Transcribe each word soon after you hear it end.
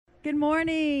Good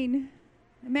morning.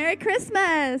 Merry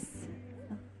Christmas.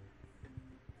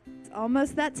 It's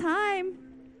almost that time.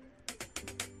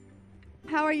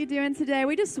 How are you doing today?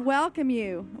 We just welcome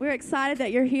you. We're excited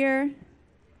that you're here.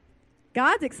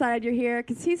 God's excited you're here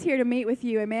because He's here to meet with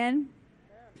you. Amen.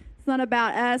 It's not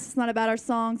about us. It's not about our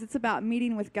songs. It's about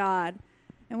meeting with God.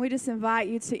 And we just invite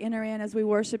you to enter in as we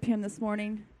worship Him this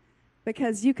morning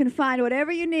because you can find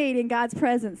whatever you need in God's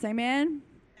presence. Amen.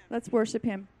 Let's worship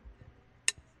Him.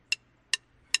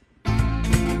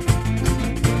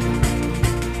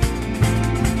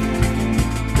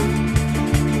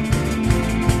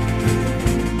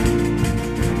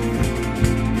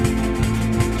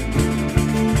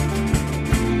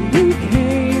 You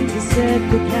came to set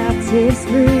the captives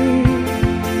free.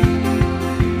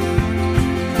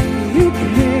 You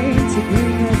came to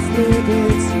bring us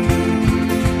liberty.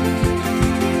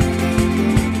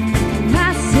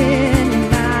 My sin and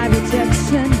my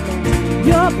rejection,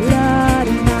 your blood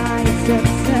and my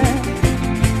acceptance.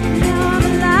 Now I'm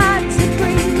alive to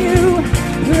bring you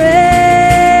praise.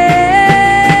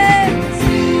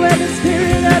 Where the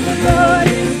Spirit of the Lord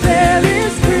is, there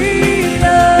is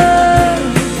freedom.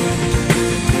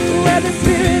 Where the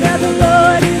Spirit of the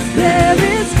Lord is, there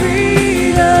is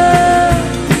freedom.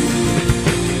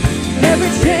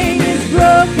 Every chain is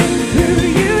broken through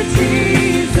you,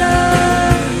 Jesus.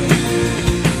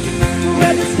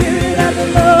 Where the Spirit of the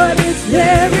Lord is,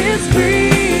 there is freedom.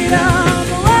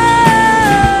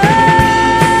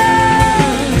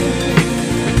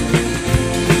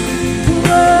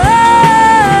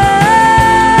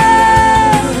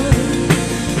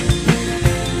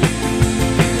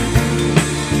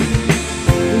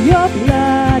 Your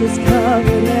blood has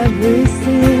covered every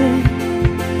sin.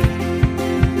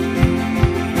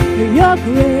 Your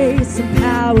grace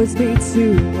empowers me to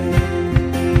win.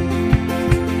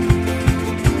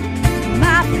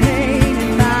 My pain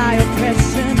and my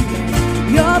oppression,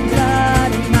 your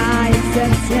blood and my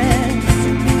acceptance.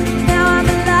 Now I'm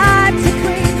alive to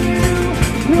bring you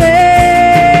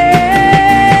praise.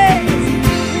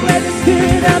 Where the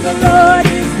Spirit of the Lord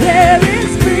is, there is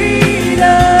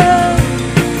freedom.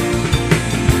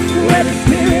 Where the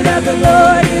Spirit of the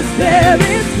Lord is, there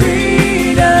is freedom.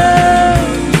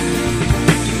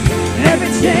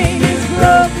 Every chain is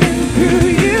broken through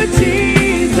you,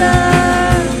 Jesus.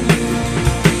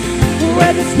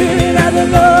 Where the Spirit of the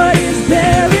Lord is,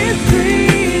 there is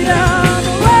freedom.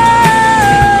 Whoa.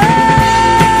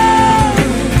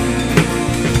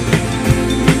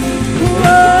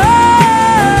 Whoa.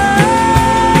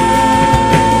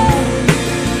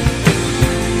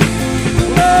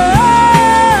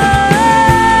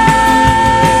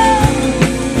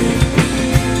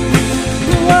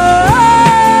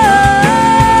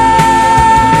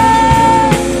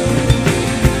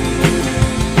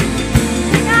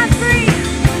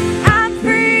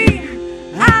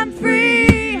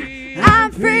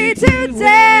 To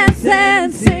dance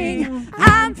and sing,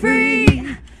 I'm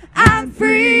free, I'm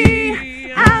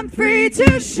free, I'm free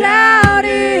to shout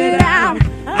it out.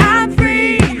 I'm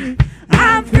free,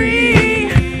 I'm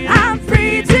free, I'm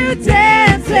free to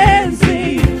dance and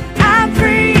sing. I'm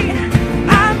free,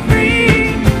 I'm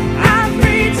free, I'm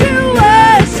free to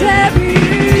worship you.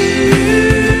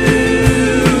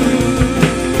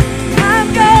 I'm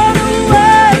gonna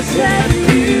worship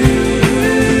you.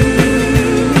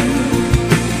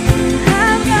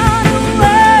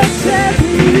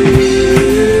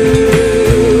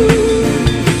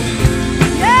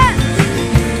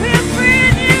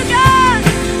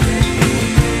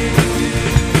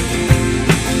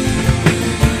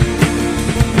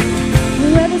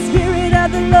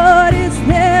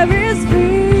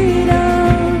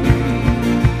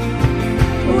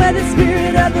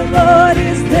 The Lord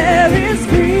is, there is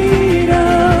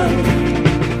freedom.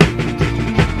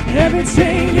 Every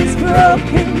chain is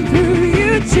broken through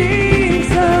you,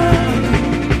 Jesus.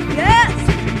 Yes,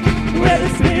 where the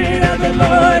Spirit of the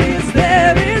Lord is,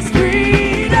 there is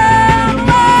freedom.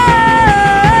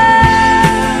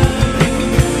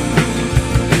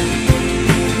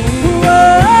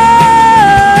 Whoa.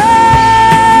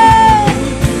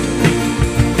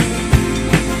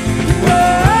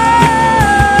 Whoa.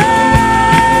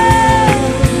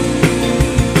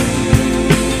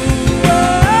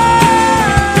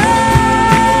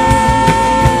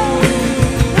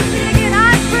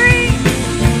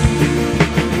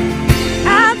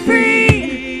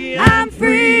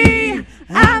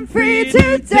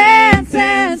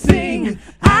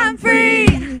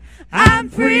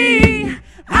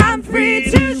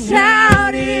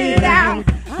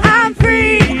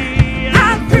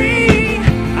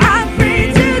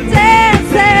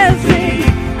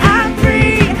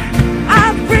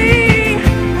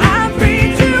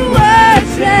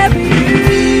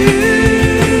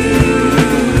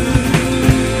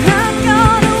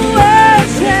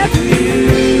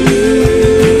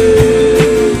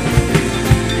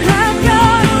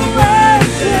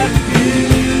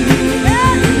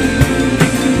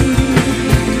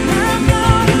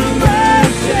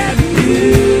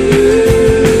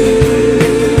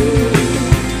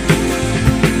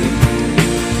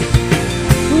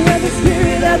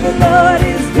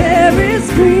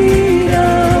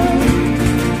 freedom.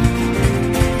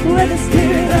 Where the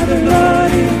Spirit of the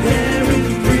Lord is, there is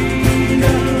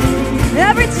freedom.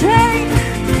 Every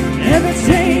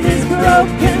chain is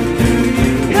broken.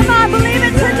 Come on, believe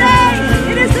it today.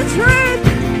 It is the truth.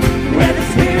 Where the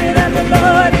Spirit of the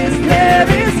Lord is, there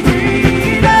is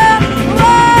freedom.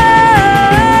 Whoa.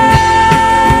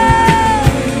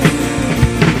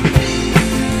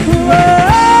 Whoa.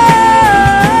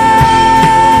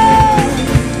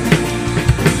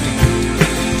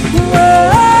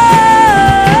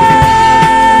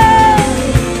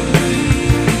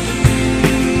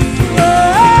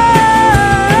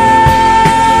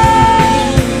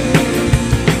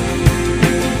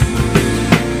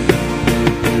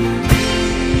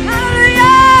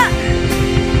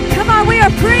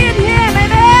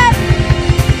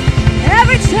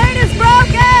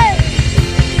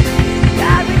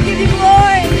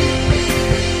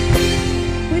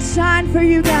 For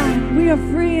you, God, we are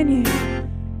free in you.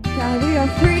 God, we are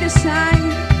free to shine.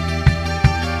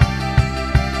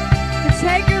 To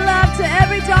take your love to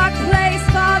every dark place,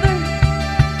 Father.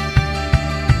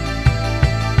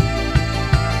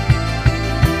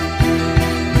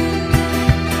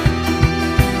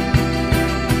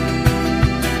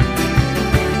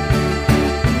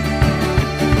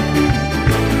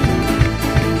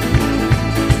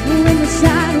 When we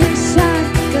shine,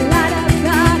 the light of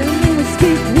God, and when we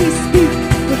speak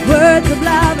with words of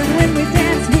love, and when we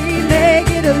dance, we make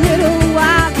it a little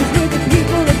wild, 'cause we're the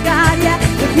people of God, yeah,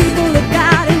 the people of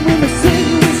God. And when we sing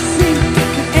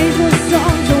the angel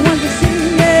songs, the ones that sing,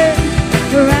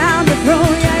 yeah, around the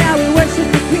throne, yeah, yeah, we worship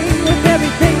the King with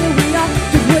everything that we are,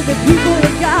 'cause we're the people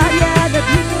of God, yeah, the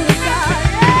people of God,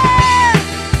 yeah,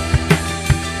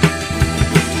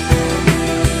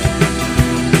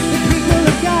 the people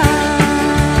of God, yeah.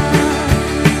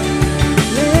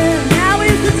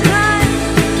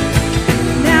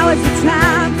 Now is the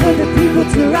time for the people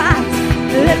to rise.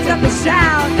 Lift up a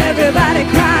shout, everybody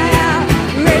cry out.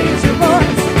 Raise your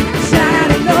voice, shout out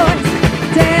a noise.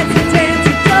 Dance and dance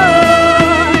and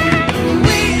joy.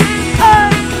 We are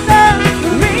the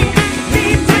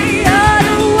redeemed. We are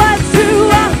the ones who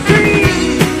are free.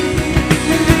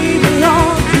 And we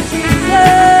belong to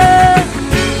Jesus.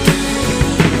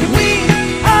 We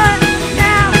are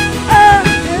now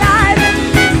alive, and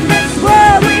in this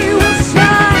world we will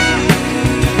shine.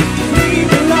 We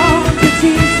belong to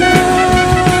Jesus.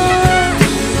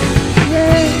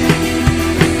 Yeah.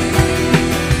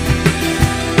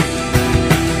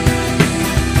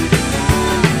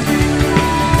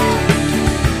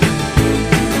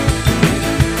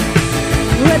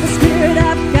 Where the Spirit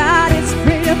of God is,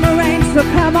 freedom reigns. So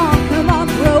come on,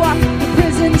 throw up the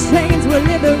prison chains. We're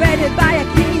liberated by a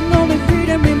King. Only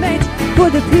freedom remains for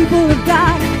the people of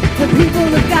God. The people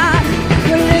of God.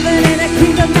 We're living in a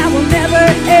kingdom that will never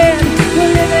end.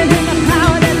 We're living in the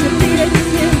power that defeated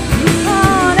sin. Come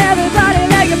on, everybody,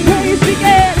 let your praise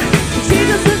begin.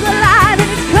 Jesus is alive and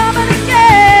He's coming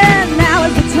again. Now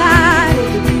is the time.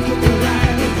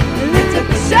 Lift up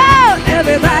a shout,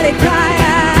 everybody cry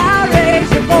out.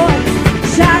 Raise your voice,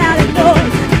 shout out a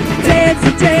noise. Dance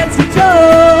and dance and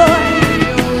joy.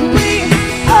 We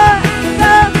are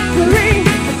the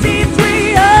redeemed. We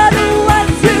are the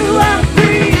ones who are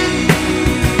free.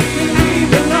 And we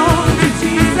belong to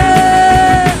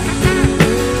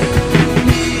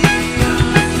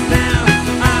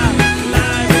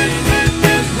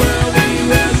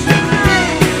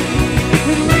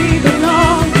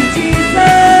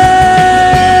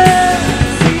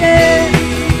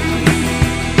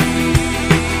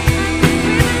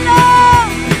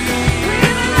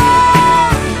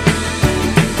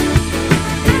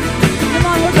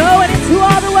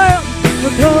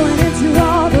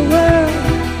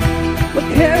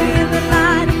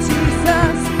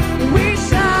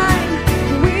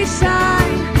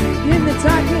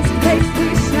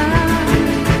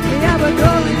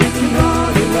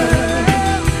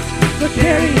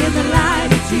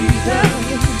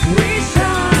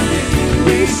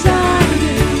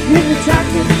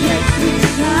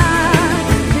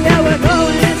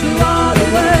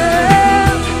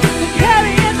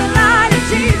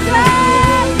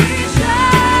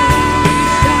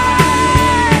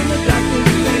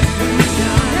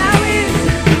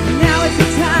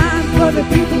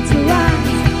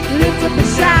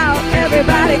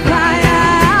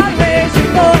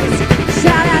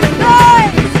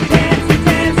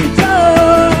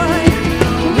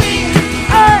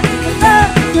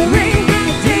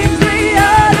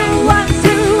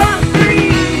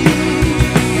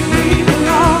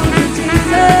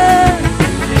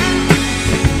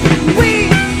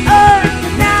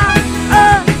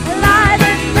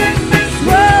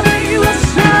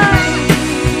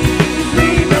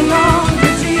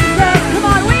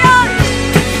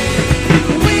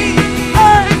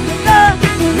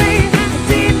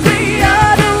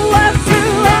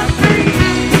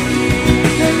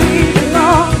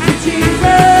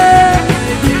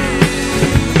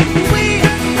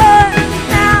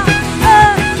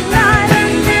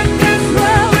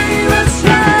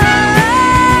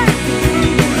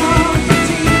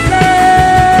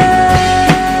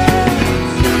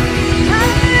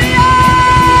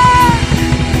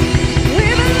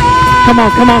Come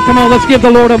on, come on, come on. Let's give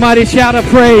the Lord a mighty shout of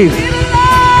praise.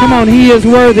 Come on, He is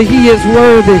worthy. He is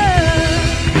worthy.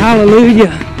 Hallelujah.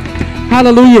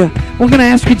 Hallelujah. We're going to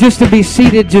ask you just to be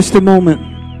seated just a moment.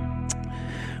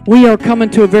 We are coming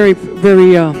to a very,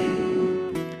 very,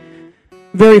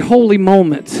 very holy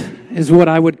moment is what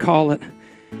I would call it.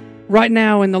 Right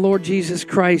now in the Lord Jesus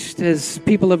Christ, as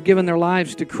people have given their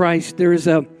lives to Christ, there's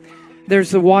the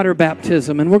water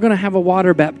baptism, and we're going to have a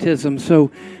water baptism. So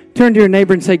turn to your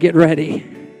neighbor and say, get ready.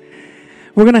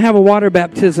 We're going to have a water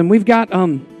baptism. We've got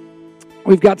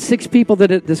 6 people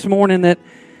this morning that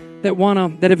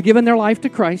have given their life to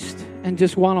Christ and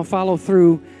just want to follow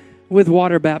through with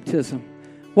water baptism.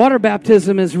 Water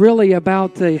baptism is really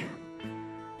about the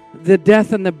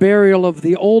death and the burial of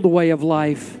the old way of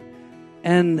life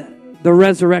and the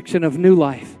resurrection of new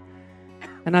life.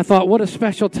 And I thought, what a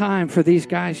special time for these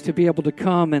guys to be able to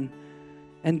come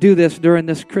and do this during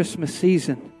this Christmas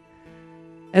season.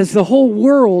 As the whole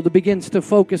world begins to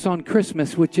focus on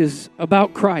Christmas, which is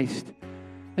about Christ,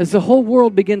 as the whole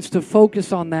world begins to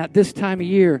focus on that this time of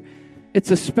year,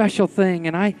 it's a special thing.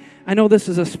 And I know this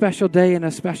is a special day and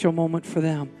a special moment for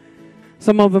them.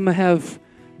 Some of them have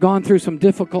gone through some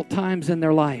difficult times in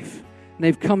their life. And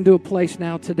they've come to a place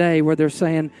now today where they're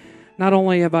saying, not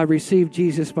only have I received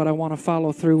Jesus, but I want to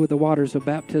follow through with the waters of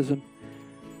baptism.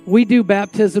 We do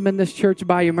baptism in this church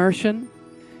by immersion.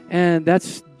 And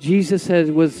that's Jesus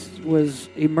was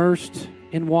immersed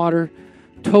in water,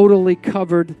 totally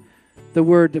covered. The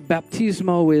word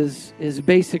baptismo is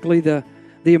basically the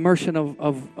immersion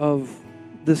of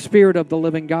the Spirit of the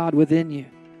living God within you.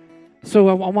 So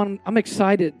I'm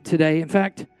excited today. In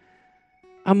fact,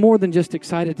 I'm more than just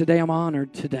excited today. I'm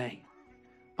honored today.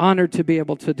 Honored to be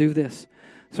able to do this.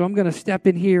 So I'm going to step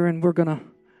in here and we're going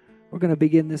to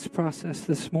begin this process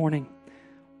this morning.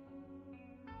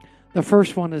 The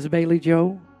first one is Bailey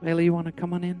Joe. Bailey, you want to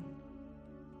come on in?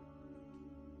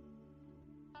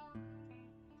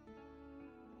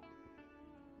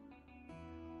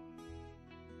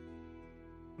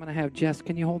 I'm going to have Jess.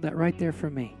 Can you hold that right there for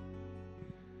me?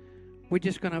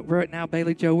 Right now,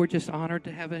 Bailey Joe, we're just honored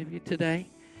to have you today.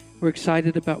 We're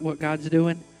excited about what God's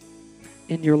doing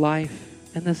in your life.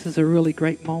 And this is a really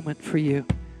great moment for you.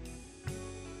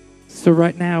 So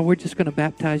right now, we're just going to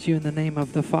baptize you in the name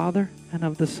of the Father and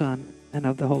of the Son and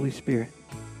of the Holy Spirit.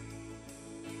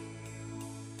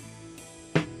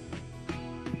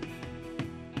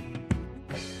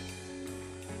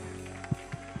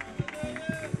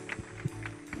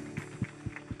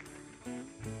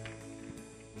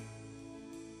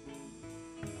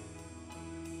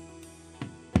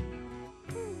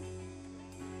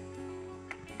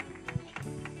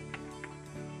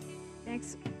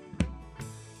 Next,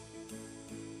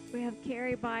 we have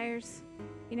Carrie Byers.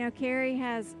 You know, Carrie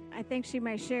has, I think she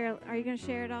may share. Are you going to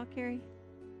share it all, Carrie?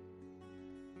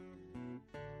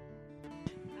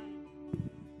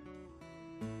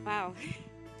 Wow.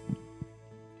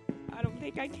 I don't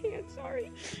think I can,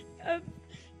 sorry.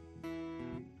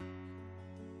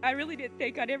 I really didn't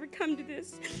think I'd ever come to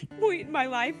this point in my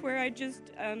life where I just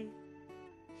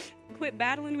quit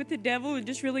battling with the devil and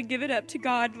just really give it up to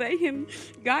God, let Him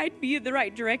guide me in the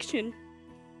right direction.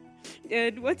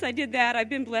 And once I did that, I've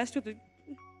been blessed with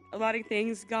a lot of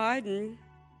things, God and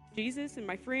Jesus and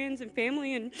my friends and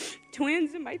family and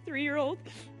twins and my 3-year-old.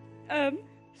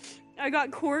 I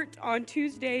got court on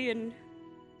Tuesday and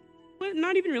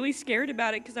not even really scared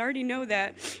about it because I already know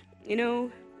that,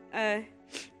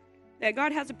 that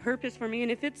God has a purpose for me.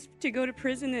 And if it's to go to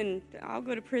prison, then I'll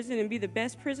go to prison and be the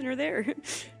best prisoner there,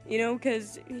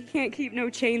 because He can't keep no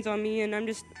chains on me. And I'm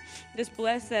just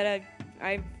blessed that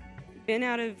I've been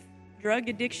out of drug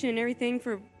addiction and everything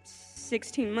for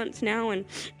 16 months now. And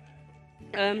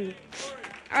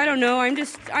I don't know. I'm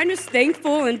just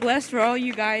thankful and blessed for all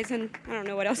you guys. And I don't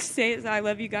know what else to say. Is I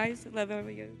love you guys. I love all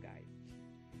you guys.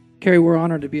 Carrie, we're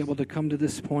honored to be able to come to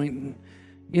this point.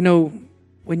 And,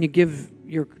 when you give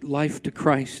your life to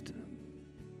Christ,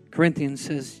 Corinthians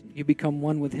says you become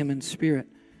one with Him in spirit.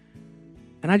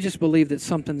 And I just believe that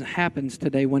something happens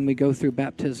today when we go through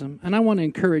baptism. And I want to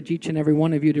encourage each and every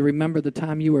one of you to remember the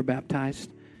time you were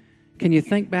baptized. Can you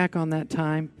think back on that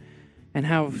time and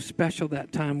how special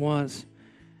that time was?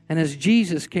 And as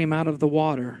Jesus came out of the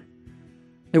water,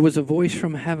 there was a voice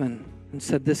from heaven and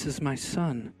said, "This is my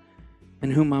Son,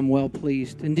 in whom I'm well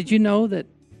pleased." And did you know that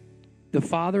the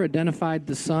Father identified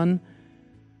the Son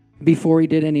before He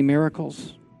did any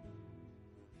miracles?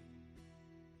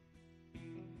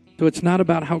 So it's not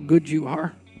about how good you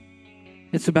are.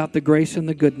 It's about the grace and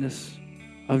the goodness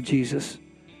of Jesus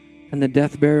and the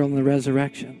death, burial, and the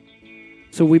resurrection.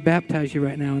 So we baptize you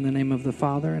right now in the name of the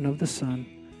Father and of the Son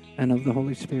and of the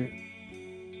Holy Spirit.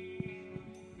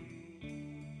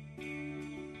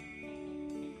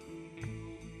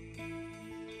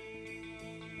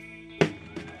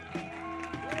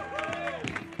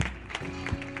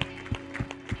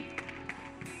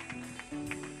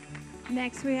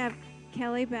 Next, we have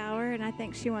Kelly Bauer, and I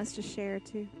think she wants to share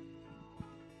too.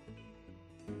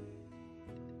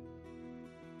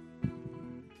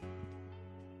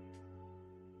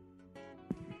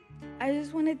 I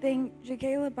just want to thank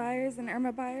Jacayla Byers and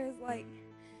Irma Byers. Like,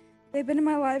 they've been in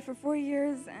my life for 4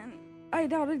 years, and I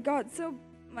doubted God so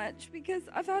much because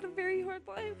I've had a very hard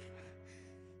life.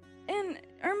 And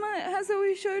Irma has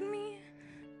always showed me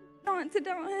not to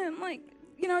doubt him, like,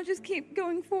 you know, just keep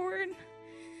going forward.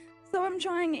 So I'm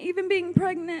trying, even being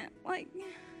pregnant, like,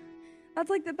 that's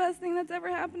like the best thing that's ever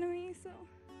happened to me, so.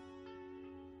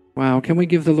 Wow, can we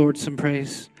give the Lord some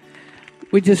praise?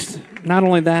 We just, not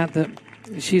only that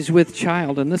she's with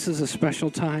child, and this is a special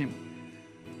time.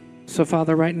 So,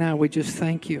 Father, right now, we just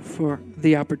thank you for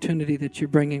the opportunity that you're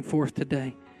bringing forth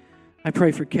today. I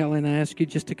pray for Kelly, and I ask you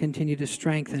just to continue to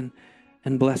strengthen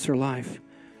and bless her life.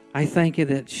 I thank you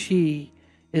that she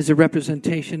is a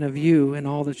representation of you in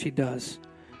all that she does.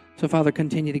 So, Father,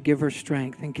 continue to give her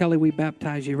strength. And, Kelly, we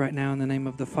baptize you right now in the name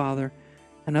of the Father,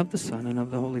 and of the Son, and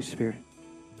of the Holy Spirit.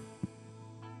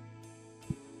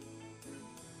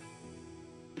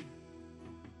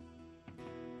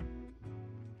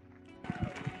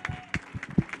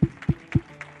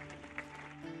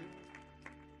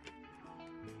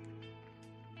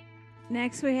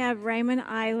 Next, we have Raymond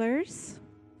Eilers.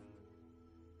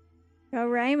 Go,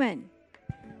 Raymond.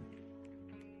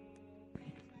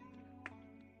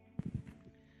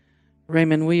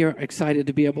 Raymond, we are excited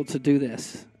to be able to do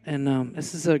this. And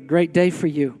this is a great day for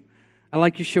you. I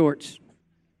like your shorts.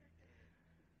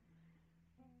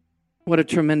 What a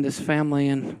tremendous family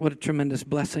and what a tremendous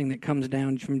blessing that comes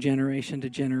down from generation to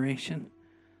generation.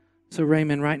 So,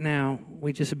 Raymond, right now,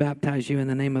 we just baptize you in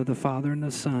the name of the Father and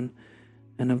the Son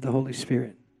and of the Holy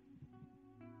Spirit.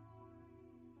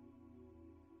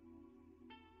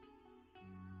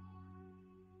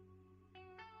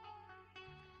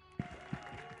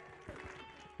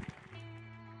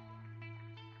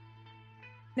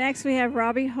 Next, we have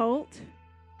Robbie Holt.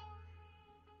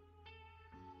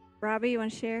 Robbie, you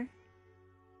want to share?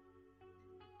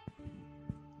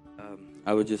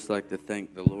 I would just like to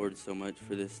thank the Lord so much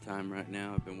for this time right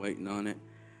now. I've been waiting on it,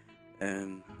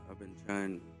 and I've been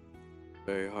trying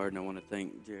very hard, and I want to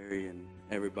thank Jerry and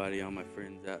everybody, all my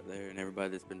friends out there, and everybody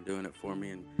that's been doing it for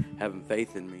me and having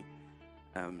faith in me.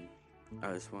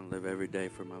 I just want to live every day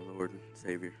for my Lord and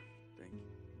Savior. Thank you.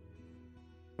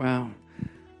 Wow.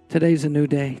 Today's a new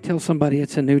day. Tell somebody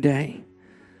it's a new day.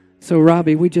 So,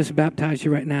 Robbie, we just baptize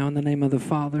you right now in the name of the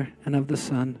Father and of the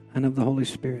Son and of the Holy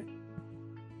Spirit.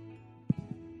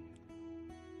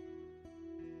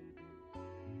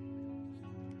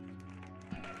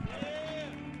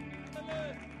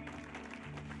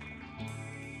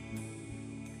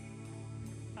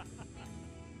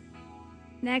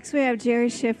 Next, we have Jerry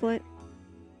Shiflett.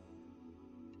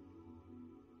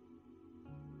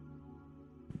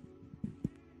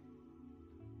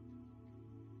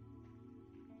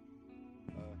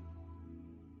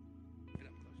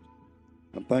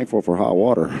 I'm thankful for hot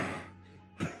water.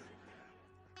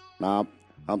 Nah,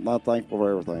 I'm not thankful for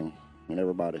everything and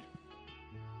everybody.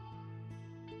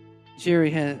 Jerry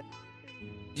had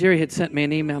sent me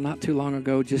an email not too long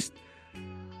ago just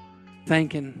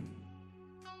thanking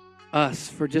us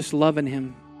for just loving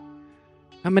him.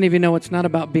 How many of you know it's not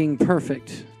about being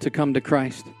perfect to come to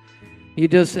Christ? He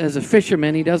does, as a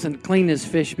fisherman, he doesn't clean his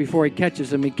fish before he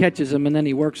catches them. He catches them and then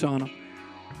he works on them.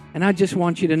 And I just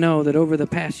want you to know that over the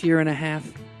past year and a half,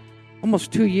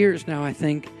 almost 2 years now, I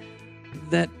think,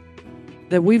 that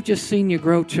we've just seen you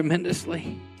grow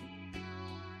tremendously.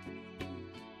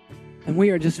 And we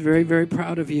are just very, very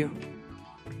proud of you.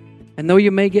 And though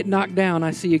you may get knocked down,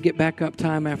 I see you get back up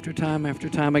time after time after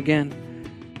time again.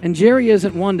 And Jerry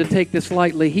isn't one to take this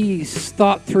lightly. He's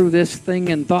thought through this thing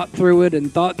and thought through it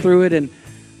and thought through it. And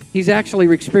he's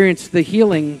actually experienced the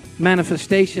healing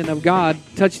manifestation of God,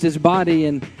 touched his body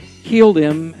and healed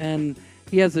him. And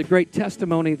he has a great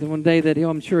testimony that one day that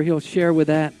I'm sure he'll share with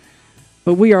that.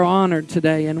 But we are honored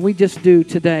today, and we just do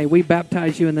today. We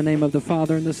baptize you in the name of the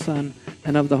Father and the Son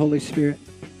and of the Holy Spirit.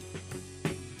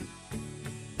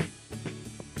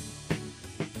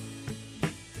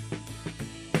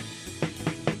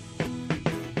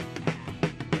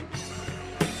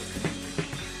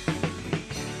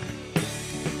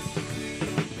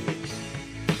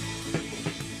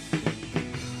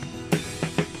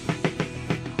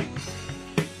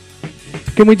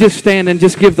 Can we just stand and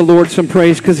just give the Lord some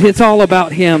praise? Because it's all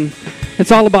about him.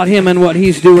 It's all about him and what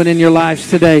he's doing in your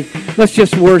lives today. Let's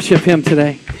just worship him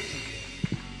today.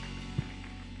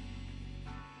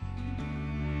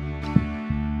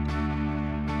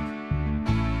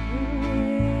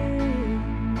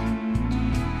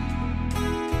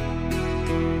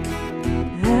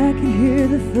 hear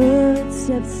the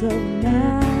footsteps of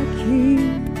my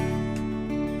King.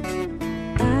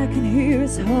 I can hear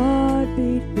his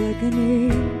heartbeat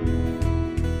beckoning.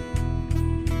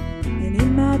 And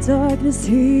in my darkness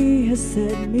he has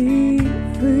set me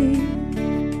free.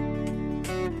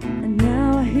 And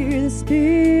now I hear the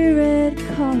Spirit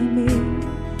calling me.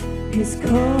 He's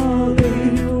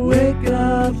calling, wake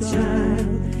up child,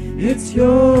 it's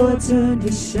your turn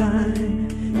to shine.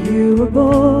 You were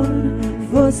born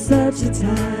for such a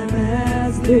time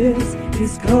as this.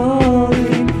 He's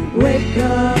calling, wake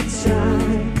up child,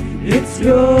 it's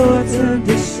your turn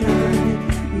to shine.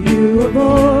 You were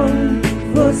born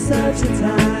for such a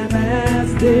time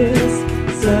as this,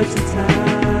 such a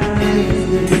time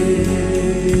as this.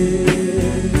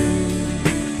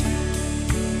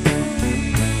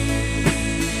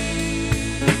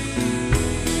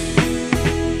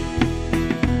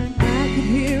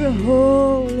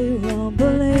 Holy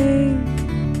rumbling,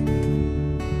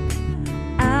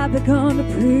 I've begun to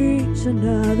preach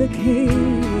another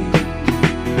king,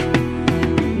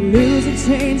 losing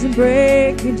chains and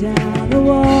breaking down the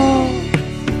wall.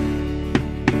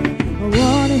 I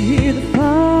want to hear the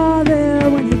Father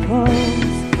when he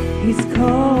calls. He's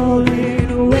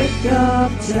calling, wake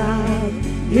up child,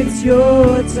 it's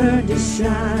your turn to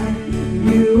shine.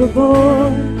 You were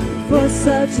born for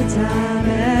such a time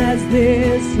as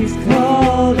this. He's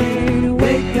calling,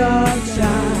 wake up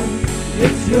child,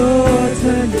 it's your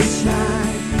turn to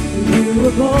shine. You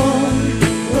were born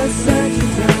for such a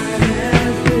time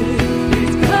as this.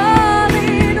 He's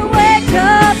calling, wake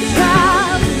up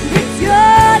child, it's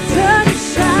your turn to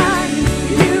shine.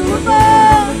 You were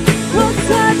born for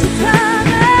such a time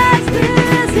as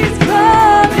this. He's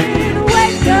calling,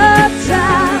 wake up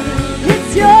child,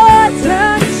 it's your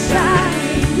turn to shine.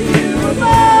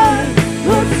 Born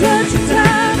for such a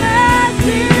time as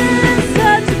this,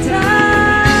 such a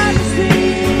time as this.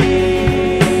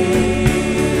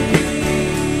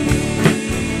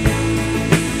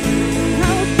 I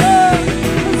was born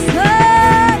for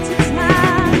such a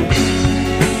time.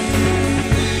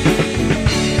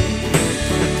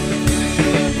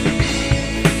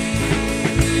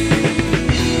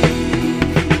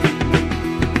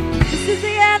 This is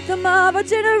the anthem of a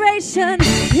generation.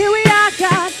 Here we are,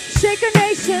 God. Shake our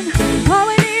nation. All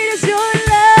we need is your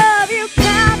love. You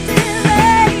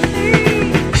captivate me.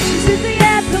 This is the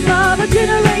anthem of a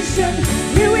generation.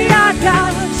 Here we are,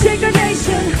 God. Shake our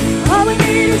nation. All we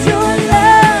need is your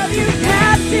love. You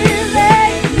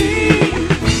captivate me.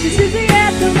 This is the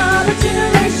anthem of a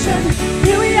generation.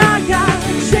 Here we are, God.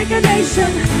 Shake our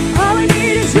nation. All we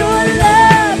need is your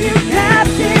love. You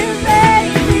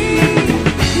captivate me.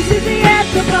 This is the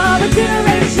anthem of a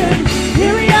generation.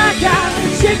 Here we are, God.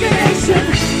 Shake a nation.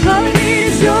 All we need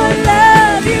is your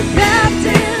love. You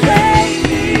captivate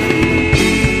me.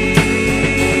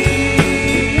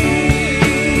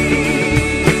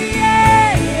 Yeah,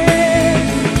 yeah.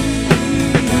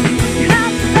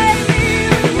 Captivate me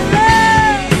with your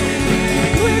love.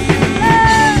 With your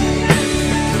love.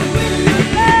 With your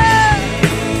love.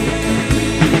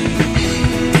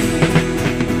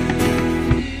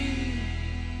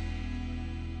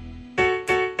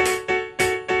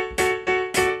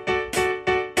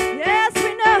 Yes,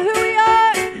 we know who we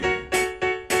are.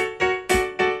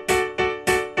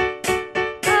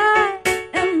 I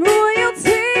am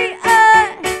royalty. I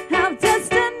have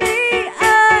destiny.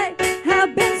 I have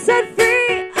been set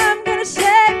free. I'm gonna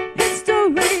shape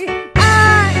history.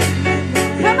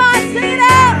 Come on, sing it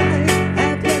out. I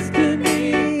have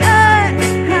destiny. I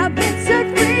have been set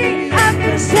free. I'm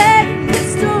gonna shape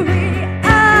history.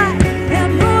 I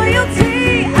am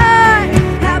royalty. I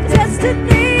have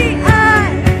destiny. I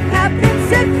have been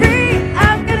set free.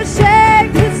 I'm gonna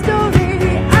shake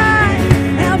history. I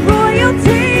am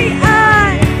royalty.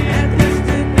 I have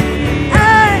destiny.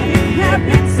 I have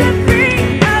been set free.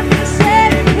 I'm gonna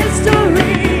shake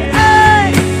history.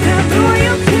 I am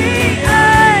royalty.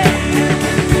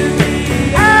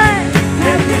 I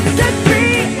have been set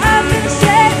free. I'm gonna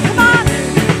shake. Come on.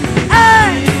 I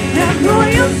am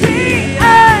royalty.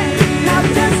 I have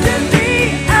destiny.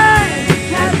 I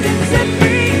have been set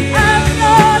free. I'm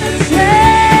gonna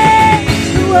change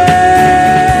the world.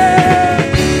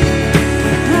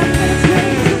 I'm gonna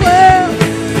change the world.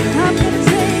 I'm gonna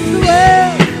change the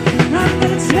world. I'm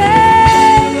gonna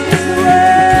change the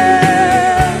world.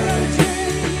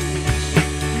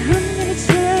 I'm gonna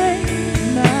change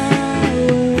my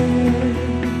world.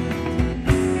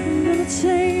 I'm gonna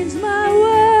change my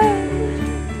world.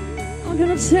 I'm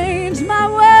gonna change my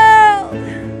world.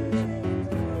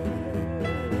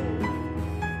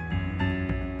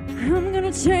 I'm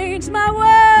gonna change my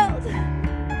world.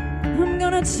 I'm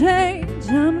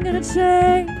gonna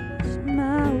change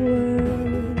my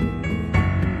world.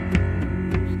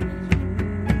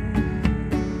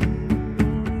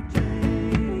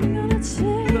 I'm gonna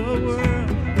change the world.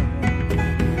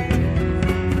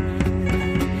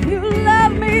 You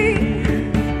love me,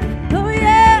 oh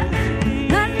yeah,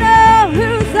 I know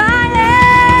whose I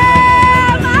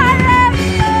am. I love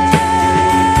you.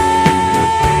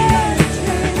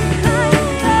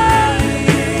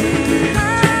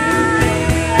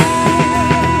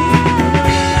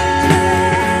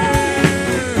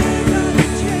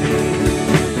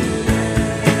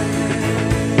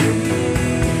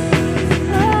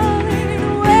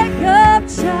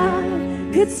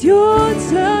 It's your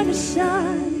turn to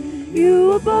shine. You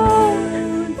were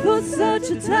born for such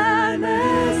a time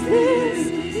as this.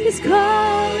 He's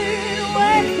calling,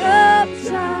 wake up,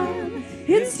 child.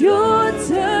 It's your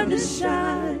turn to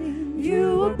shine.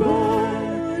 You were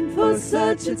born for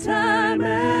such a time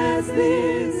as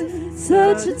this.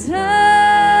 Such a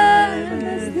time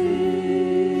as this.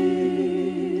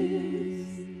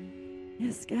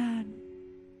 Yes, God.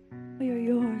 We are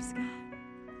yours, God.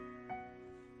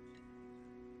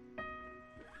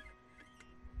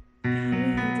 God, we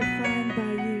are defined by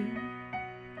you.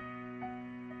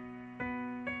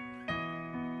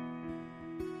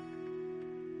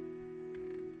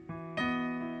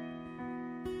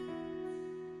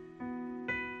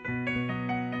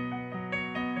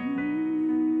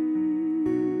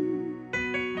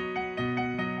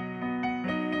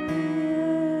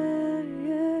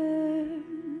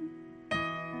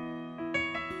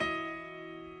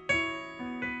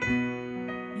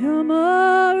 You're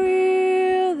more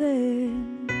real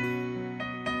than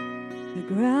the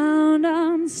ground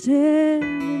I'm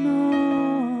standing on.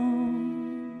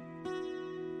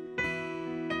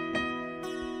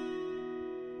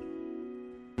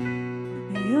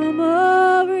 You're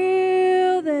more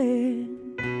real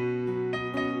than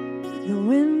the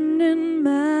wind in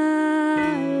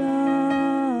my lungs.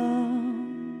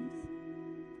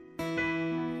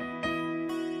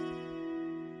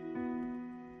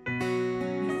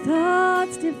 Your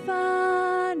thoughts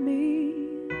define me.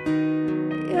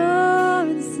 You're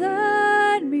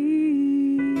inside me.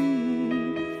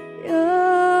 You're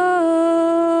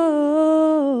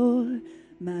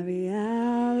my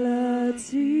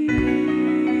reality.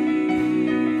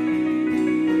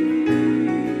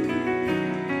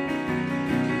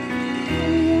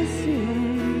 Yes, you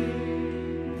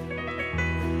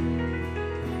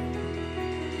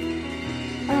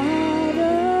are.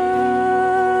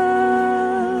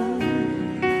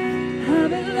 I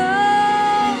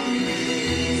belong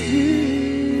to you.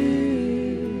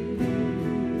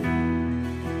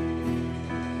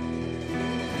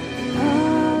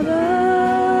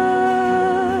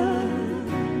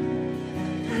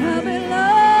 I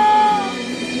belong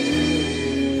to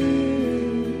you.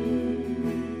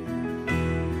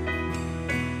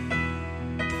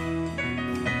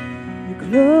 You're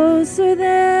closer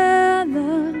than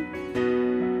the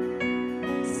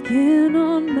skin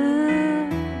on my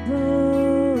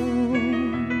bones.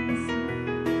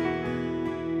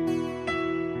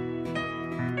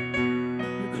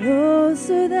 You're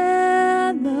closer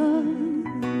than the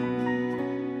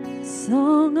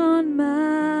song on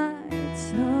my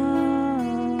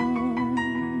tongue.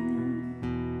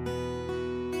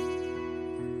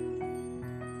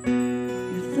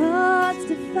 Your thoughts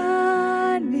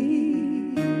define me.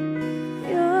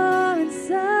 You're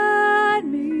inside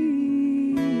me.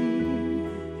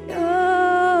 You're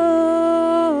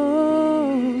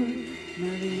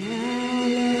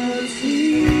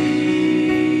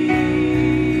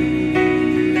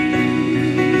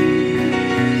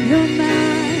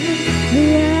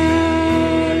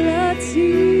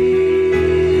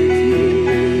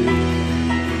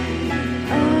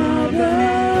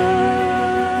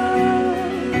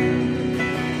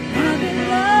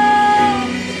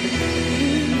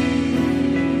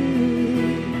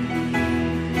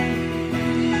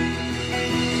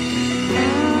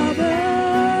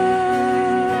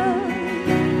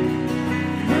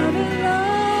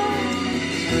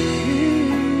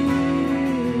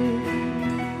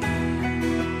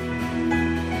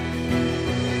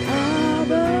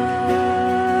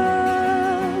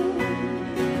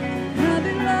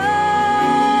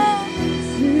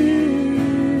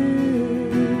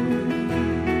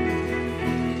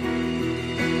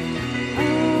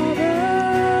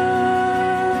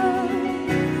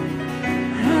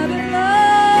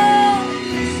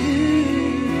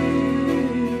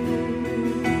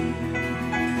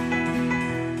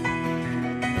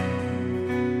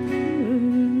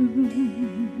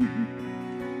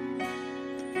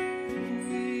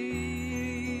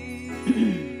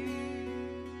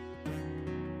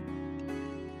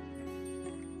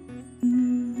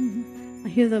I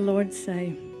hear the Lord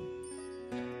say,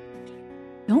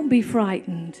 don't be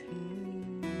frightened.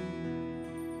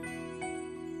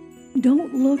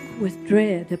 Don't look with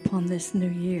dread upon this new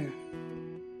year.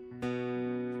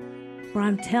 For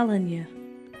I'm telling you,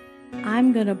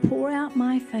 I'm going to pour out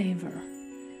my favor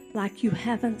like you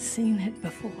haven't seen it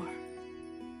before.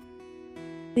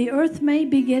 The earth may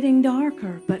be getting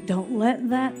darker, but don't let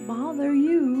that bother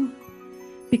you,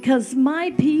 because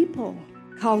my people,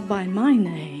 called by my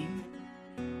name,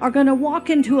 are going to walk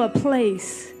into a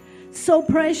place so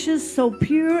precious, so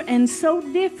pure, and so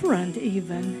different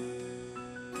even.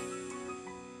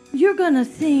 You're going to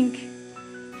think,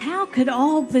 how could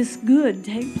all this good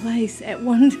take place at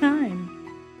one time?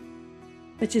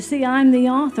 But you see, I'm the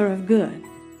author of good,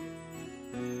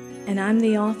 and I'm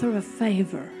the author of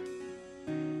favor.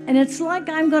 And it's like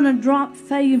I'm going to drop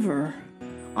favor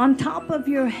on top of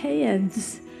your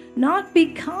heads, not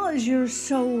because you're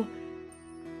so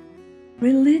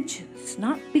religious,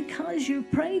 not because you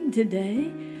prayed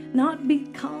today, not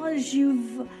because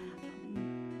you've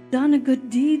done a good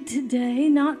deed today,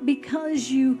 not because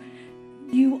you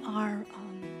are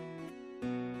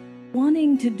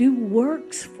wanting to do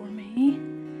works for me.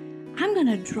 I'm going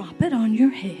to drop it on your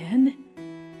head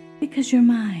because you're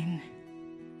mine.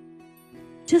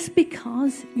 Just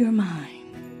because you're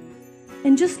mine.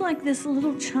 And just like this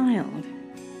little child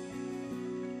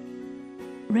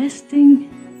resting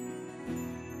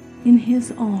in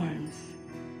his arms,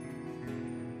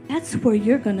 that's where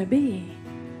you're going to be.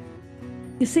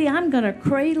 You see, I'm going to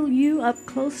cradle you up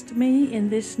close to me in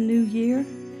this new year,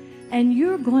 and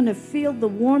you're going to feel the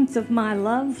warmth of my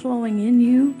love flowing in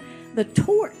you. The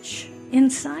torch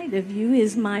inside of you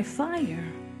is my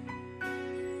fire.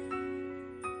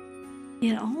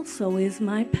 It also is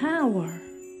my power.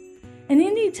 And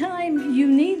anytime you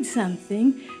need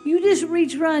something, you just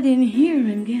reach right in here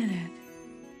and get it,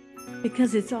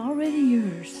 because it's already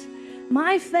yours.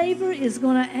 My favor is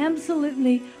going to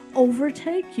absolutely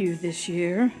overtake you this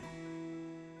year.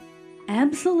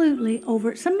 Absolutely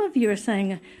over. Some of you are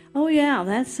saying, oh yeah,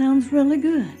 that sounds really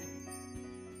good.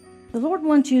 The Lord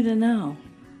wants you to know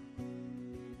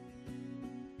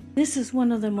this is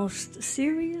one of the most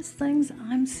serious things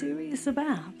I'm serious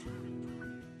about.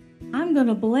 I'm going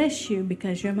to bless you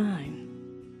because you're mine.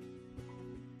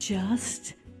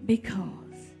 Just because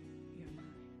you're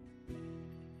mine.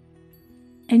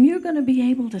 And you're going to be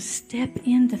able to step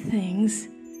into things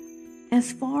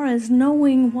as far as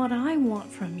knowing what I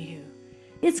want from you.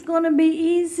 It's going to be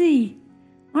easy.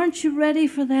 Aren't you ready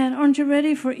for that? Aren't you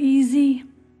ready for easy?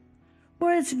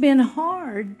 Where it's been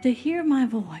hard to hear my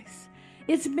voice.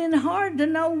 It's been hard to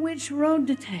know which road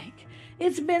to take.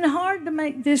 It's been hard to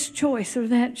make this choice or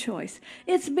that choice.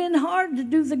 It's been hard to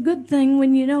do the good thing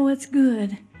when you know it's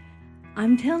good.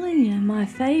 I'm telling you, my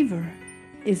favor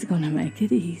is going to make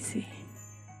it easy.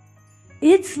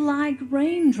 It's like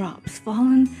raindrops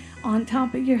falling on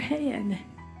top of your head.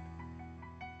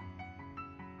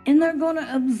 And they're going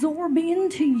to absorb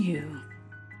into you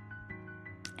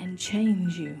and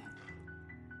change you.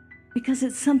 Because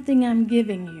it's something I'm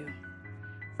giving you.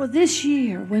 For this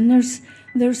year, when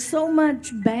there's so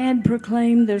much bad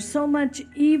proclaimed, there's so much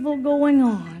evil going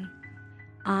on,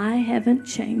 I haven't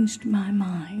changed my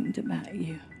mind about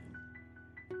you.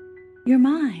 You're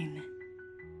mine.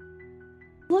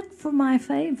 Look for my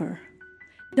favor.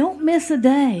 Don't miss a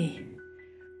day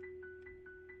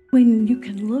when you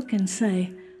can look and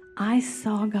say, I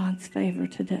saw God's favor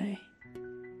today.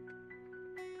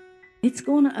 It's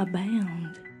going to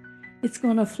abound. It's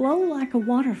going to flow like a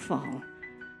waterfall.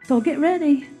 So get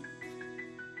ready.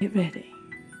 Get ready.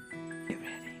 Get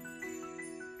ready.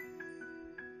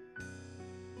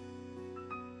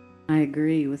 I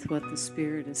agree with what the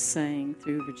Spirit is saying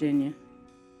through Virginia,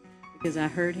 because I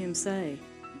heard him say,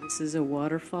 this is a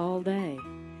waterfall day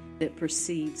that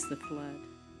precedes the flood.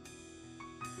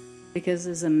 Because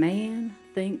as a man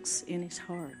thinks in his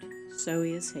heart, so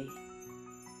is he.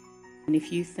 And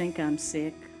if you think I'm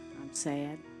sick, I'm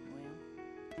sad,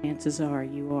 well, chances are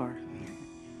you are.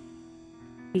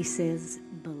 He says,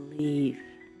 believe.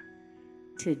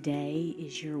 Today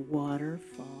is your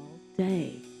waterfall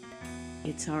day.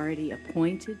 It's already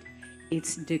appointed,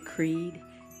 it's decreed,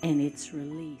 and it's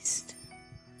released.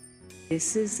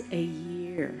 This is a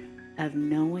year of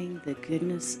knowing the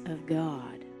goodness of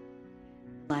God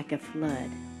like a flood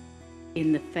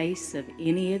in the face of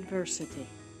any adversity,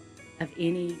 of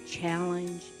any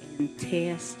challenge and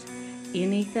test,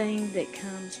 anything that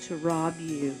comes to rob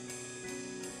you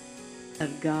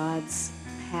of God's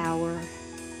power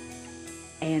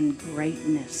and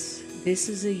greatness This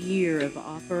is a year of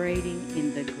operating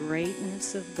in the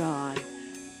greatness of God,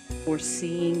 or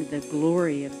seeing the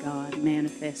glory of God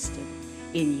manifested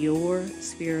in your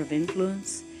sphere of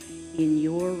influence, in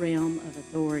your realm of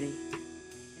authority.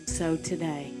 And so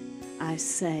today, I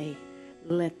say,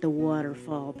 let the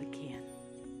waterfall begin.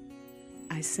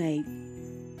 I say,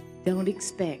 don't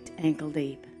expect ankle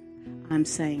deep. I'm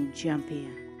saying jump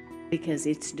in, because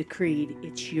it's decreed.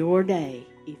 It's your day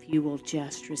if you will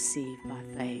just receive by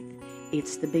faith.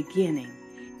 It's the beginning.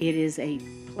 It is a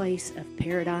place of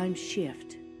paradigm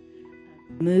shift,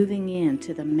 moving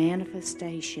into the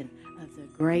manifestation of the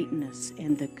greatness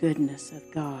and the goodness of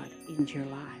God in your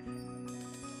life.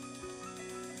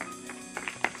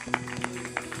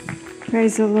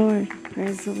 Praise the Lord.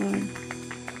 Praise the Lord.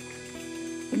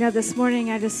 You know, this morning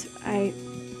I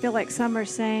feel like some are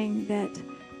saying that,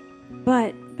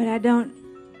 but I don't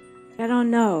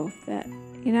know that.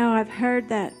 You know, I've heard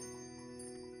that,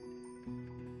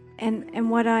 and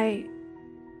what I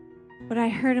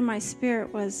heard in my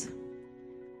spirit was,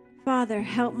 Father,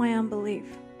 help my unbelief.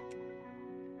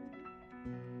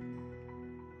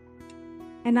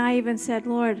 And I even said,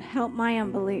 Lord, help my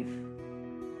unbelief.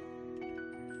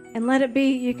 And let it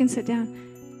be, you can sit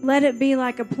down, let it be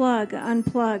like a plug,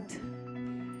 unplugged,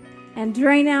 and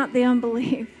drain out the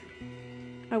unbelief.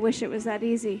 I wish it was that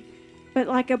easy, but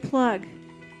like a plug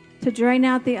to drain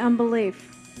out the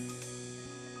unbelief.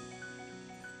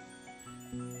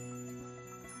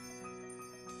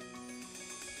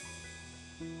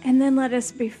 And then let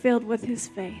us be filled with His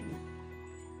faith,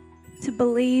 to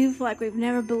believe like we've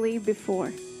never believed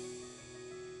before,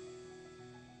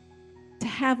 to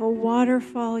have a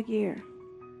waterfall year,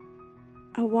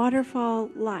 a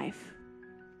waterfall life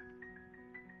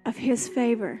of His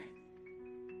favor,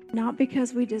 not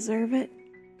because we deserve it,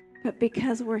 but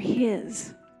because we're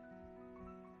His.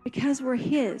 Because we're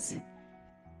His.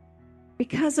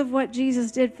 Because of what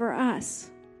Jesus did for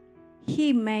us,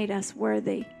 He made us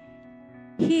worthy.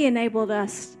 He enabled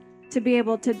us to be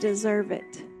able to deserve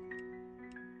it.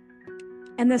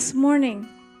 And this morning,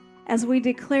 as we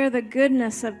declare the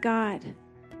goodness of God,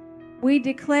 we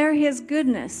declare His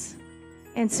goodness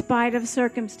in spite of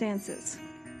circumstances.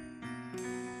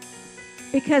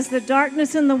 Because the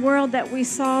darkness in the world that we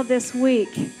saw this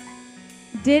week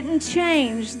didn't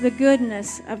change the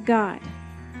goodness of God.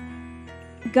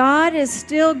 God is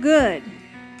still good.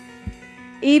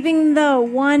 Even though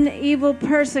one evil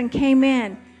person came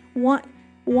in,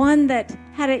 one that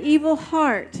had an evil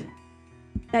heart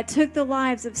that took the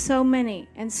lives of so many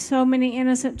and so many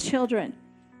innocent children.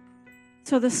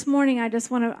 So this morning I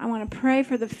want to pray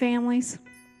for the families.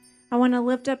 I want to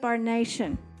lift up our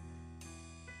nation.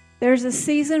 There's a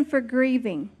season for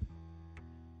grieving,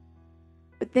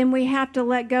 but then we have to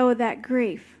let go of that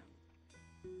grief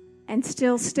and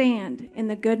still stand in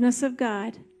the goodness of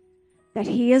God, that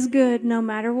He is good no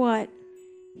matter what.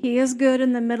 He is good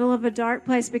in the middle of a dark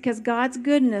place, because God's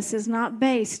goodness is not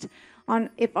based on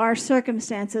if our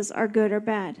circumstances are good or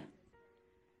bad.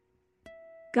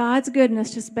 God's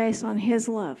goodness is based on His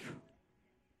love.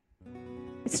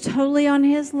 It's totally on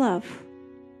His love.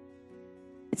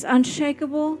 It's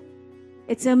unshakable.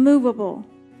 It's immovable.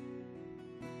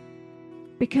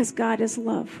 Because God is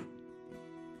love.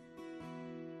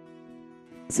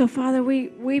 So, Father,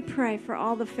 we pray for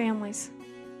all the families,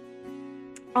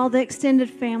 all the extended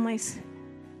families,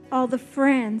 all the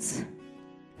friends.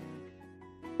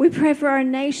 We pray for our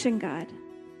nation, God,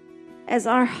 as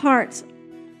our hearts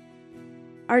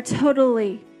are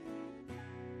totally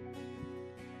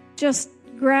just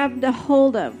grabbed a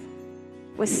hold of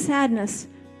with sadness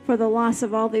for the loss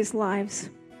of all these lives.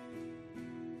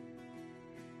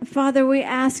 Father, we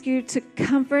ask You to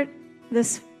comfort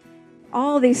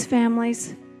all these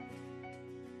families.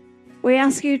 We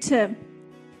ask You to,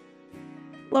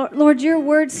 Lord, Your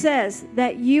word says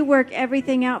that You work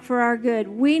everything out for our good.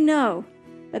 We know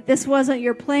that this wasn't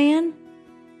Your plan,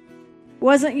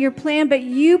 but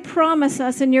You promise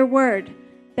us in Your word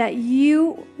that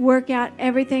You work out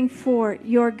everything for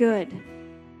Your good.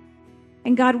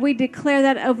 And God, we declare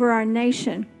that over our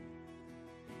nation.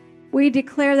 We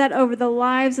declare that over the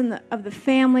lives of the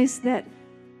families that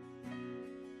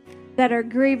are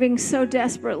grieving so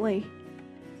desperately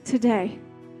today.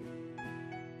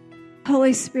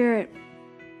 Holy Spirit,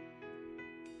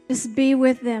 just be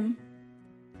with them.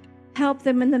 Help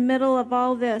them in the middle of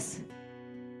all this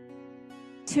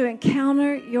to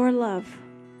encounter Your love.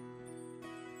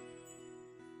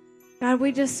 God,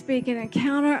 we just speak an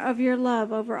encounter of Your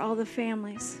love over all the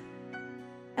families.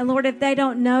 And Lord, if they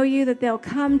don't know You, that they'll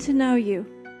come to know You.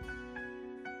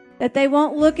 That they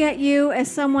won't look at You as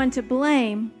someone to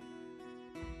blame,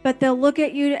 but they'll look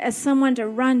at you as someone to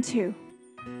run to,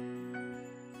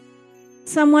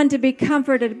 someone to be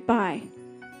comforted by,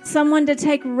 someone to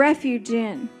take refuge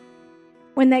in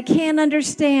when they can't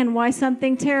understand why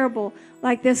something terrible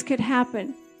like this could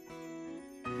happen.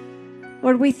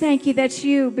 Lord, we thank you that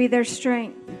you be their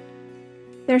strength,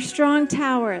 their strong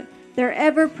tower, their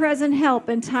ever-present help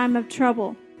in time of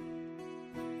trouble.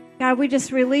 God, we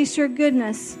just release your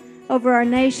goodness over our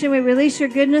nation. We release your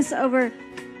goodness over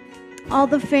all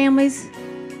the families.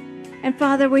 And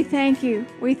Father, we thank you.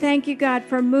 We thank you, God,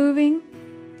 for moving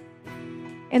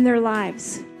in their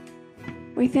lives.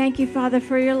 We thank you, Father,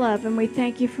 for your love, and we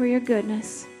thank you for your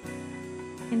goodness.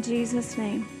 In Jesus'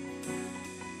 name.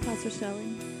 Pastor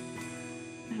Shelley,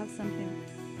 I have something.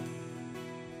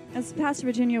 As Pastor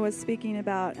Virginia was speaking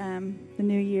about the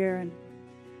new year, and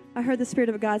I heard the Spirit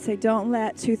of God say, don't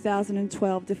let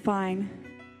 2012 define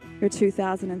your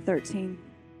 2013.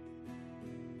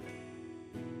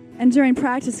 And during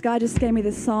practice, God just gave me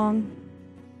this song.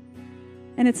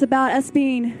 And it's about us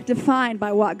being defined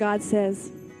by what God says.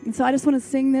 And so I just want to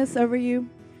sing this over you.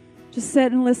 Just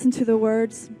sit and listen to the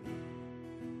words.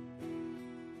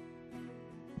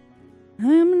 I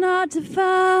am not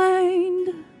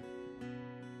defined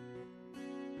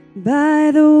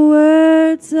by the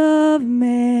words of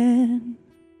man.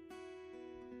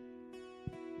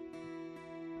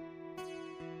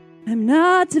 I'm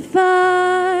not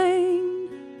defined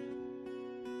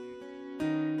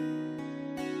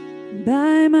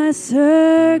by my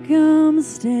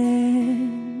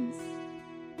circumstance.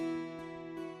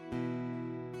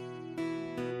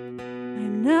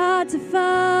 I'm not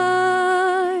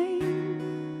defined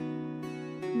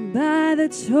by the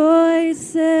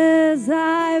choices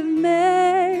I've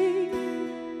made.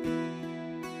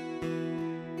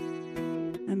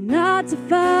 I'm not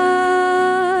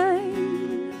defined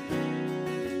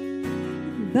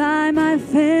by my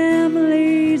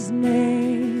family's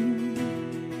name.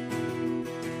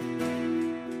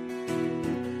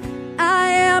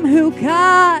 I am who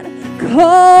God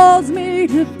calls me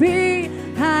to be.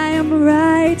 I am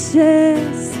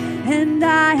righteous and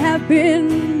I have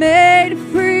been made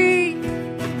free.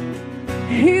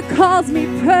 He calls me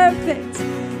perfect.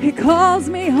 He calls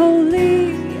me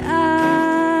holy.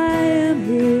 I am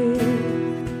His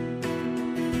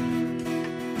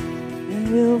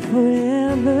and will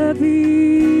forever be.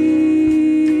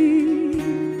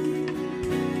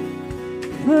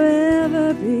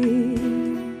 Forever be.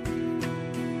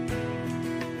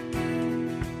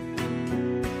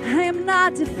 I am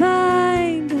not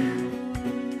defined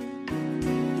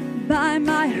by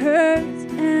my hurt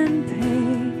and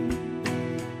pain.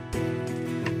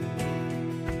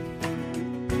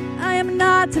 I am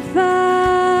not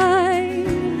defined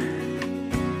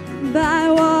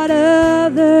by what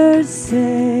others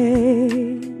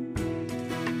say.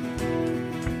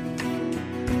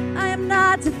 I am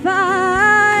not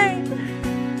defined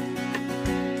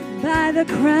by the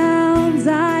crowns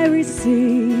I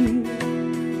receive.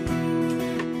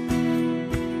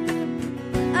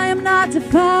 I am not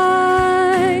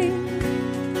defined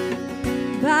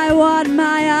by what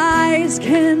my eyes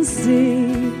can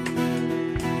see.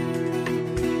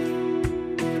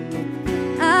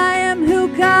 I am who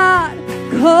God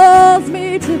calls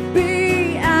me to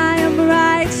be. I am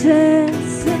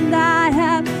righteous and I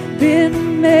have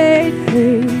been made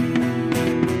free.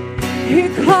 He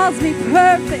calls me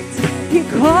perfect. He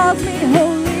calls me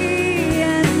holy,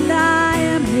 and I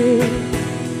am His.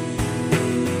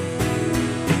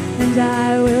 And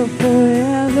I will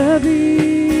forever be.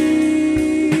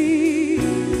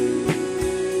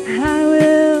 I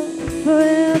will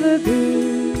forever be.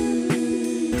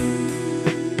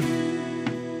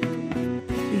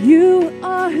 You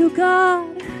are who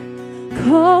God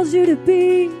calls you to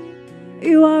be.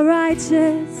 You are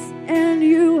righteous and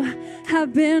you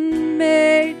have been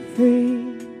made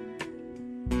free.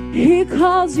 He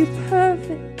calls you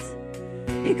perfect.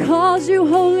 He calls you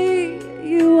holy.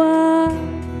 You are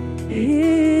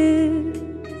His,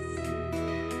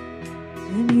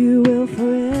 and you will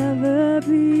forever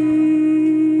be.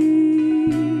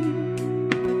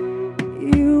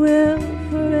 You will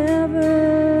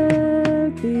forever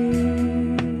be.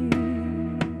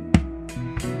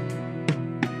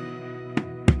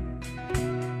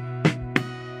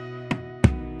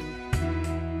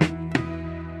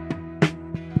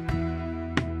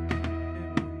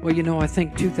 Well, you know, I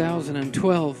think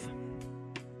 2012,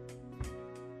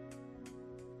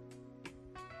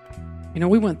 you know,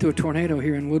 we went through a tornado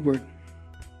here in Woodward.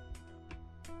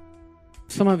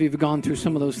 Some of you have gone through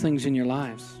some of those things in your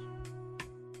lives.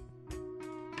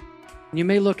 You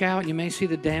may look out and you may see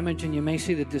the damage and you may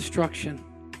see the destruction.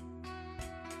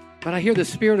 But I hear the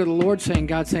Spirit of the Lord saying,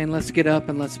 God saying, let's get up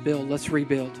and let's build. Let's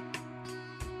rebuild.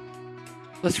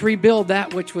 Let's rebuild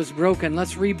that which was broken.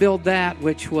 Let's rebuild that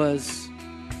which was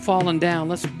fallen down.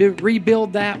 Let's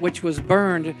rebuild that which was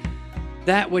burned,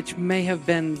 that which may have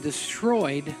been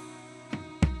destroyed.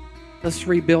 Let's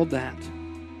rebuild that.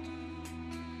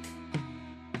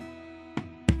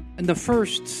 And the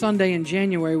first Sunday in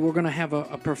January, we're going to have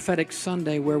a prophetic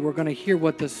Sunday where we're going to hear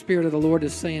what the Spirit of the Lord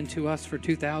is saying to us for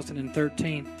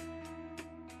 2013.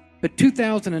 But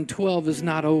 2012 is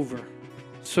not over,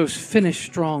 so finish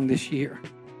strong this year.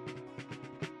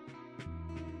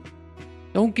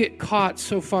 Don't get caught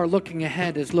so far looking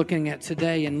ahead as looking at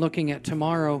today and looking at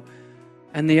tomorrow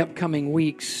and the upcoming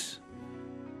weeks.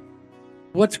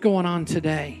 What's going on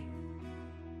today?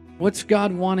 What's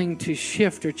God wanting to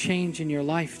shift or change in your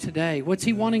life today? What's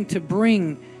He wanting to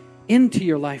bring into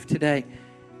your life today?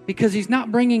 Because He's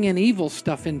not bringing in evil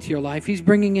stuff into your life. He's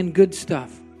bringing in good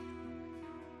stuff.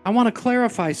 I want to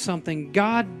clarify something.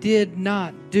 God did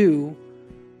not do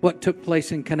what took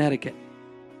place in Connecticut.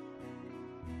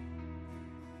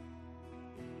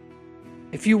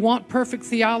 If you want perfect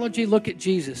theology, look at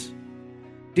Jesus.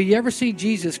 Do you ever see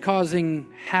Jesus causing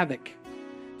havoc?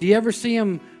 Do you ever see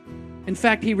Him? In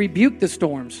fact, He rebuked the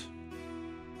storms.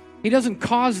 He doesn't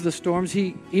cause the storms.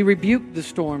 He rebuked the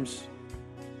storms.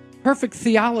 Perfect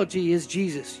theology is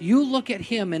Jesus. You look at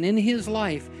Him and in His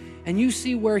life, and you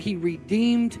see where He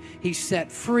redeemed, He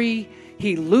set free,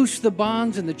 He loosed the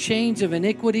bonds and the chains of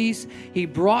iniquities. He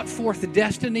brought forth the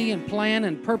destiny and plan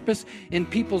and purpose in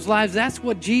people's lives. That's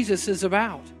what Jesus is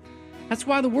about. That's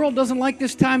why the world doesn't like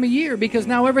this time of year, because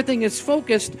now everything is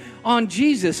focused on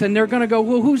Jesus, and they're going to go,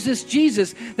 well, who's this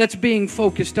Jesus that's being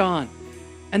focused on?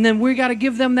 And then we got to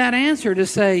give them that answer to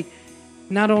say,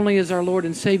 not only is our Lord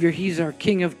and Savior, He's our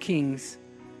King of Kings.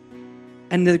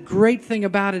 And the great thing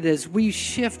about it is we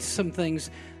shift some things.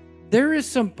 There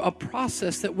is a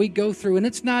process that we go through, and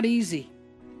it's not easy.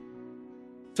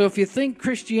 So if you think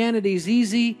Christianity is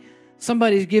easy,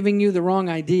 somebody's giving you the wrong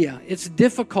idea. It's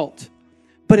difficult,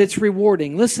 but it's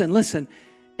rewarding. Listen.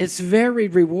 It's very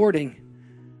rewarding.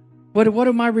 What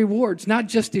are my rewards? Not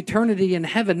just eternity in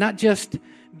heaven, not just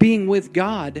being with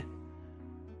God,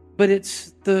 but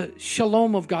it's the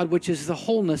shalom of God, which is the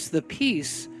wholeness, the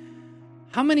peace.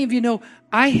 How many of you know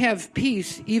I have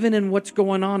peace even in what's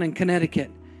going on in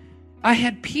Connecticut? I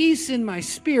had peace in my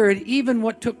spirit even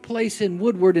what took place in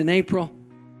Woodward in April.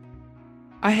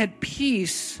 I had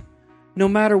peace no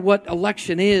matter what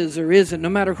election is or isn't, no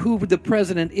matter who the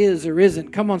president is or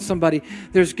isn't. Come on, somebody.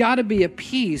 There's got to be a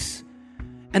peace.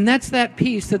 And that's that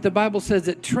peace that the Bible says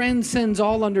that transcends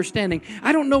all understanding.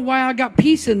 I don't know why I got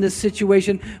peace in this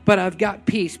situation, but I've got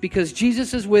peace because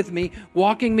Jesus is with me,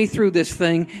 walking me through this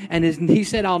thing. And He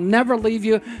said, I'll never leave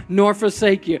you nor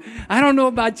forsake you. I don't know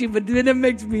about you, but it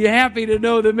makes me happy to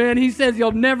know that, man, He says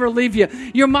He'll never leave you.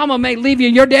 Your mama may leave you.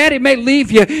 Your daddy may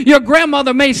leave you. Your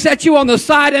grandmother may set you on the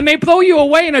side and may throw you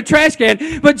away in a trash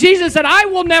can. But Jesus said, I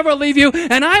will never leave you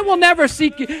and I will never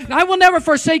seek you. I will never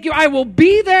forsake you. I will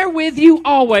be there with you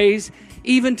always,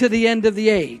 even to the end of the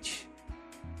age.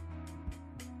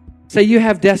 Say, you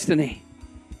have destiny.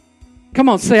 Come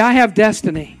on, say, I have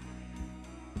destiny.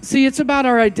 See, it's about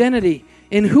our identity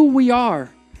in who we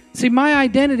are. See, my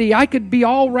identity, I could be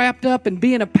all wrapped up in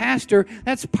being a pastor.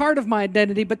 That's part of my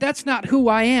identity, but that's not who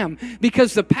I am,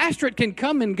 because the pastorate can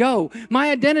come and go. My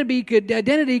identity could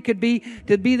be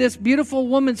to be this beautiful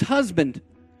woman's husband.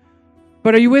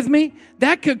 But are you with me?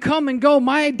 That could come and go.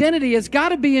 My identity has got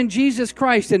to be in Jesus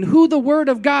Christ and who the Word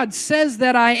of God says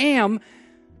that I am.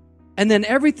 And then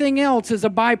everything else is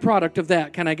a byproduct of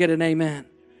that. Can I get an amen?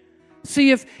 See,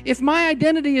 if my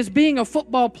identity is being a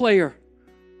football player,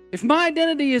 if my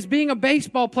identity is being a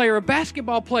baseball player, a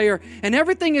basketball player, and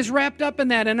everything is wrapped up in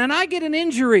that, and then I get an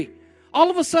injury, all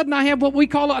of a sudden I have what we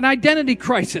call an identity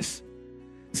crisis.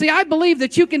 See, I believe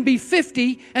that you can be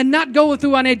 50 and not go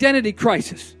through an identity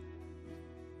crisis.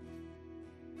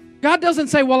 God doesn't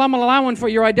say, well, I'm allowing for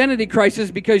your identity crisis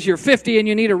because you're 50 and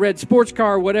you need a red sports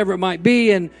car or whatever it might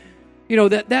be. And, you know,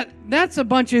 that's a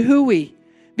bunch of hooey.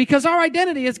 Because our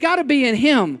identity has got to be in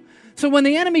Him. So when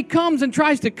the enemy comes and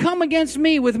tries to come against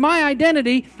me with my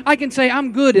identity, I can say,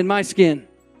 I'm good in my skin.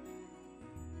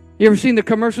 You ever seen the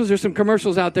commercials? There's some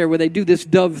commercials out there where they do this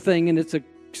Dove thing, and it's a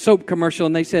soap commercial,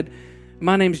 and they said,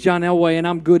 my name's John Elway, and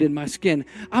I'm good in my skin.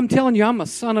 I'm telling you, I'm a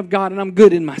son of God, and I'm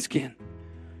good in my skin.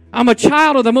 I'm a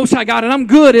child of the Most High God, and I'm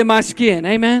good in my skin.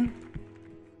 Amen?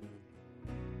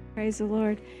 Praise the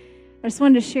Lord. I just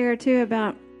wanted to share, too,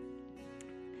 about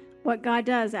what God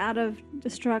does out of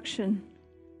destruction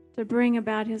to bring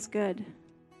about His good.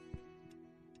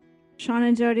 Sean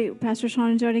and Jody, Pastor Sean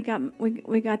and Jody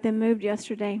we got them moved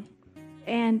yesterday.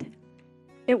 And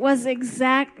it was it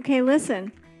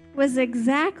was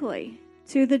exactly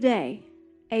to the day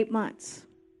 8 months.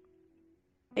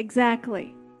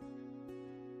 Exactly.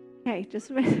 Okay, just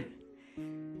a minute.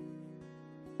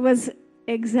 It was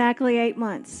exactly 8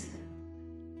 months.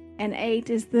 And 8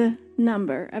 is the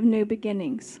number of new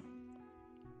beginnings.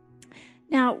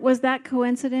 Now, was that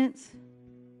coincidence?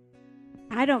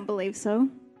 I don't believe so.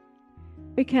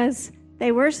 Because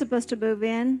they were supposed to move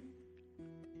in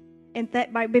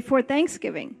before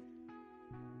Thanksgiving.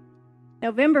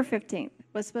 November 15th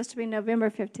was supposed to be November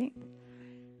 15th.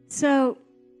 So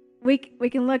we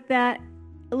can look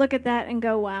at that and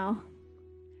go, wow.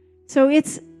 So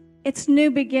it's new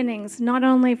beginnings, not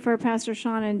only for Pastor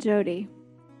Sean and Jody,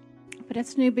 but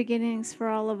it's new beginnings for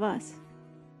all of us.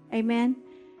 Amen?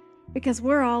 Because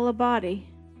we're all a body.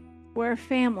 We're a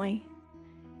family.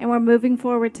 And we're moving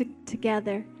forward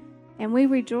together. And we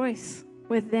rejoice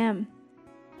with them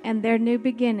and their new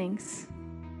beginnings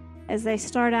as they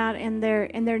start out in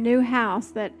their new house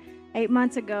that 8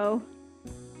 months ago,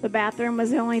 the bathroom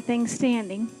was the only thing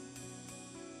standing.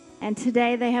 And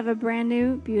today they have a brand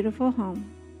new, beautiful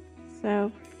home.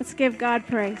 So let's give God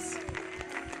praise.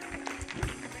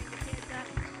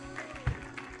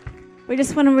 We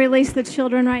just want to release the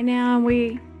children right now, and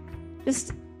we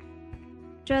just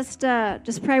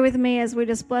pray with me as we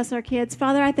just bless our kids.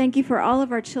 Father, I thank you for all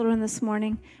of our children this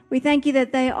morning. We thank you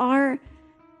that they are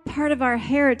part of our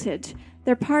heritage.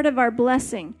 They're part of our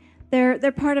blessing.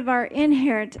 They're part of our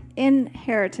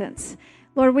inheritance.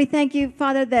 Lord, we thank you,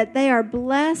 Father, that they are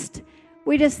blessed.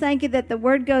 We just thank you that the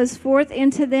word goes forth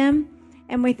into them.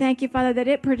 And we thank you, Father, that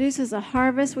it produces a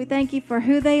harvest. We thank you for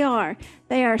who they are.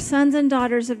 They are sons and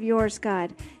daughters of yours,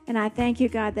 God. And I thank you,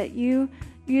 God, that you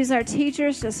use our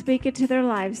teachers to speak it to their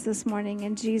lives this morning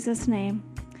in Jesus' name.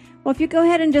 Well, if you go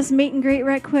ahead and just meet and greet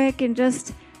right quick and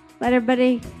just let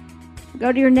everybody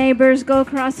go to your neighbors, go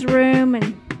across the room,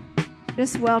 and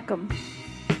just welcome.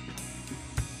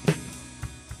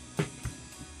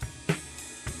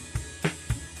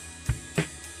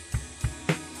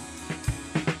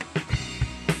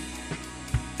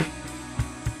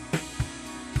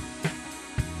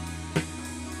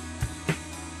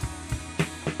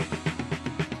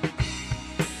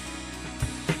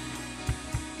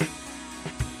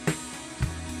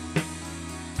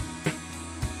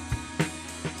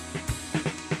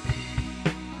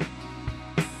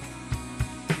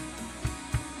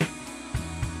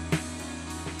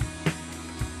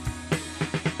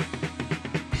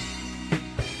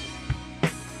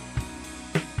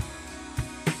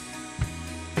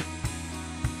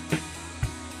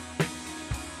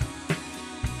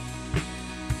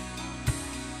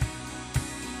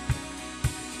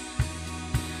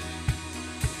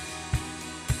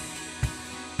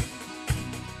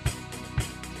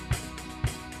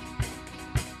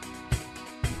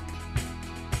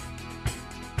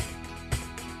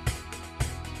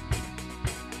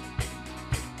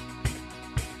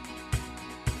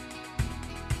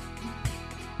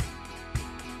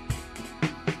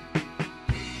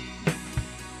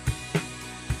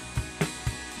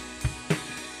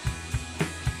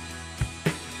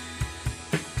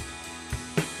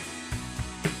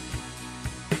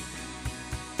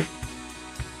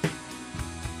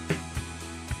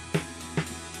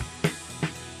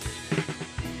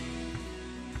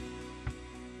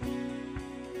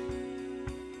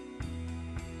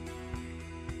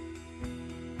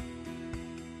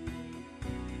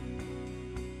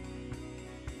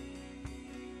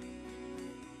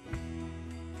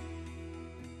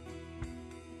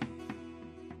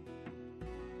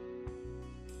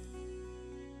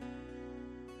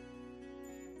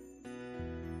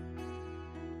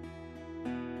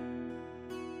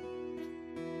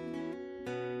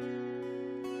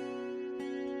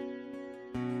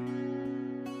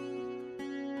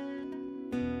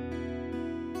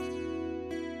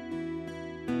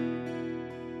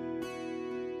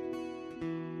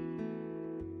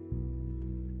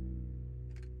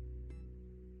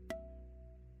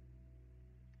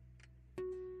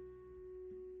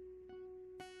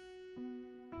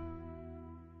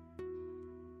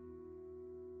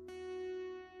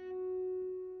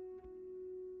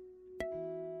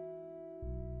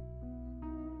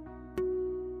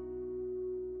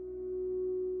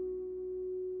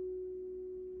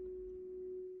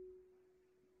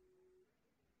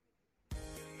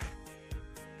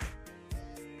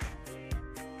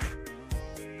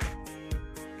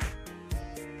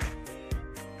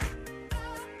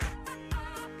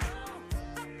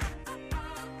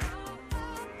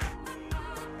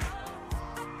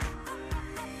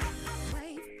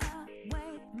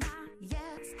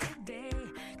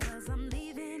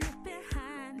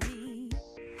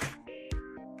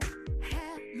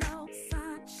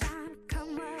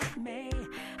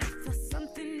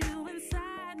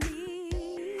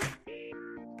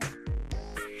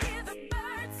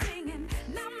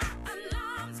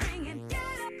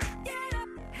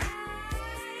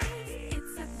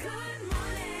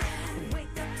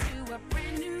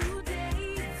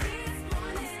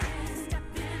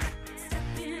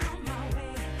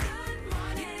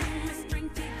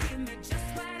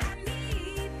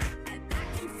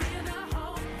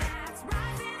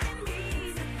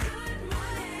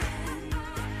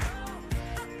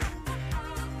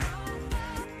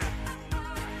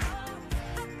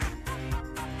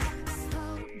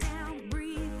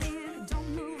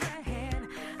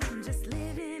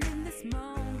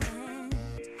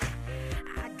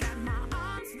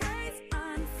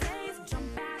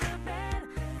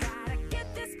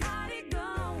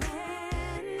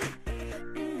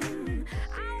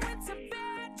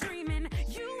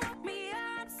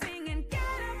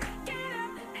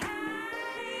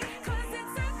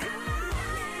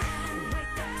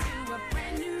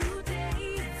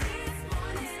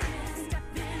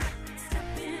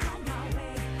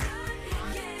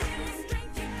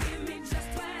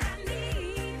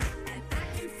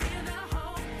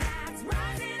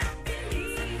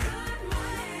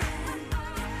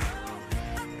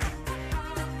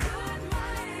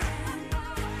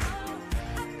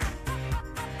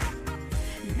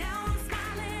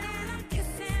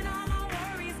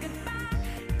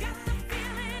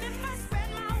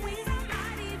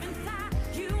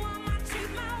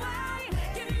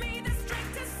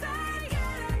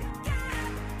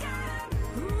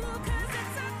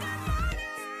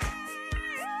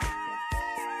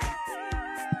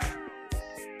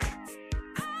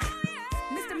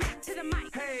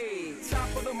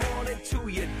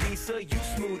 Lisa, you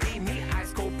smoothie, me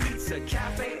ice cold pizza,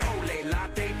 cafe ole,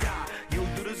 latte da. You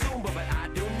do the Zumba, but I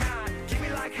do not. Give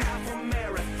me like half a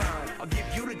marathon. I'll give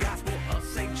you the gospel of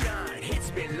St. John. It's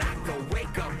been like a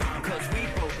wake-up bomb, cause we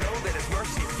both know that His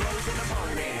mercy flows in the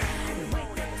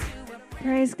morning.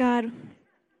 Praise God.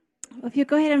 Well, if you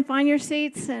go ahead and find your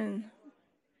seats and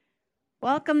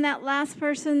welcome that last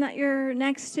person that you're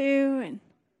next to. And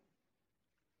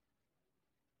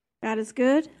God is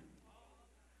good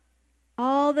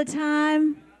all the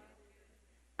time.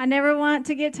 I never want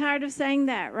to get tired of saying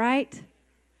that, right?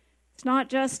 It's not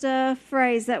just a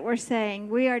phrase that we're saying.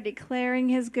 We are declaring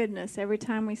His goodness every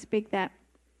time we speak that.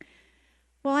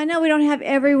 Well, I know we don't have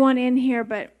everyone in here,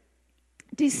 but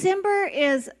December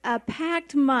is a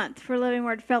packed month for Living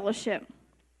Word Fellowship.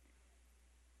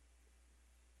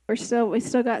 We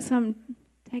still got some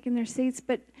taking their seats,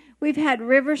 but we've had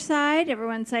Riverside.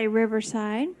 Everyone say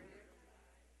Riverside.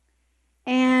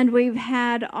 And we've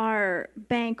had our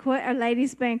banquet, our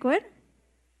ladies' banquet.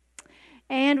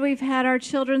 And we've had our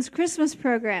children's Christmas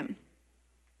program.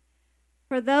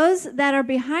 For those that are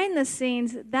behind the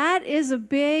scenes, that's a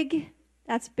big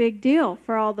deal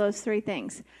for all those three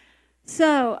things.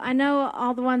 So I know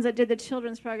all the ones that did the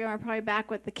children's program are probably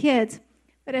back with the kids.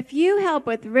 But if you help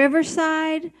with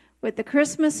Riverside, with the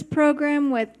Christmas program,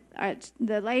 with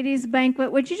the ladies'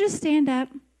 banquet, would you just stand up?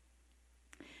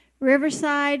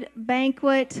 Riverside,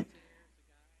 banquet,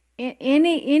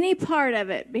 any part of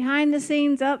it, behind the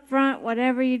scenes, up front,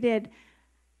 whatever you did.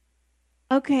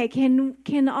 Okay,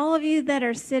 can all of you that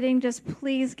are sitting just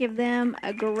please give them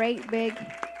a great big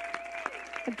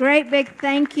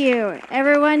thank you.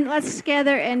 Everyone, let's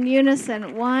together in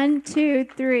unison. 1, 2,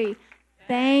 3.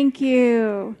 Thank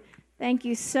you. Thank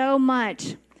you so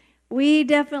much. We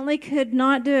definitely could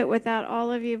not do it without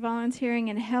all of you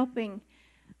volunteering and helping.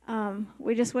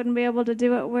 We just wouldn't be able to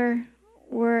do what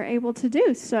we're able to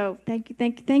do. So thank you,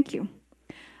 thank you, thank you.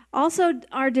 Also,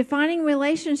 our Defining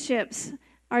Relationships,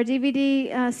 our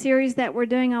DVD series that we're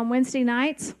doing on Wednesday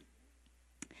nights.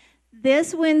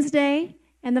 This Wednesday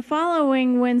and the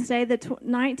following Wednesday, the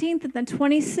 19th and the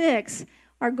 26th,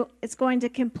 it's going to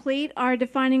complete our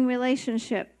Defining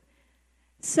Relationship.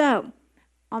 So,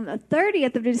 on the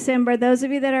 30th of December, those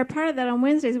of you that are part of that on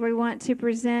Wednesdays, we want to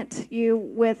present you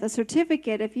with a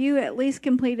certificate. If you at least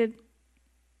completed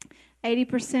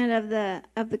 80%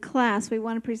 of the class, we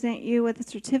want to present you with a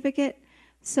certificate.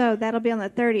 So that'll be on the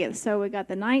 30th. So we got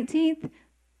the 19th,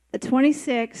 the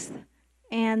 26th,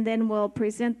 and then we'll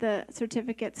present the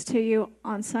certificates to you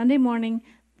on Sunday morning,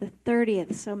 the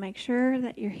 30th. So make sure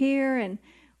that you're here, and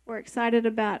we're excited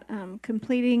about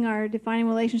completing our Defining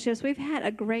Relationships. We've had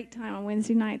a great time on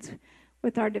Wednesday nights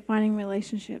with our Defining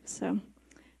Relationships, so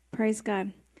praise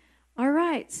God. All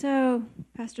right, so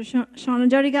Pastor Sean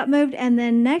and Jody got moved, and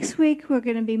then next week we're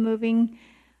going to be moving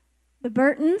the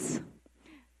Burtons.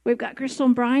 We've got Crystal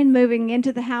and Brian moving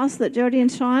into the house that Jody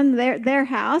and Sean, their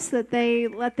house that they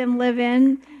let them live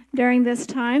in during this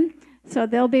time. So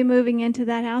they'll be moving into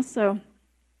that house. So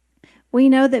we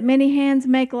know that many hands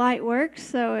make light work.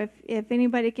 So if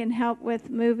anybody can help with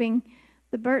moving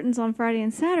the Burtons on Friday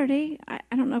and Saturday, I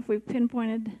don't know if we've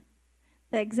pinpointed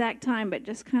the exact time, but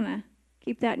just kind of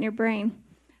keep that in your brain.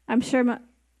 I'm sure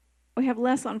we have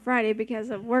less on Friday because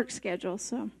of work schedule.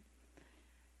 So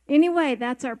anyway,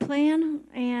 that's our plan,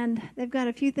 and they've got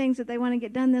a few things that they want to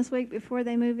get done this week before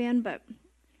they move in, but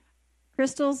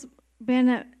Crystal's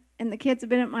been and the kids have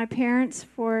been at my parents'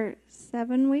 for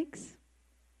 7 weeks.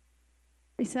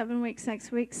 7 weeks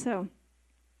next week, so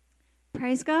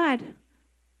praise God.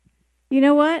 You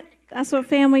know what? That's what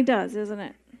family does, isn't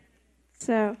it?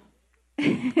 So,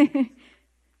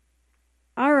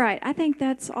 all right, I think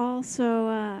that's all.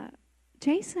 So,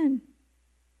 Jason.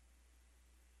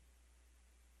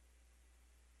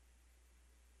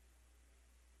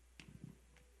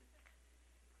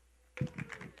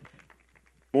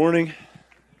 Morning.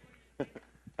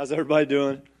 How's everybody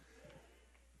doing?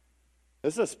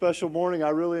 This is a special morning. I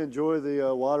really enjoy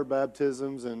the water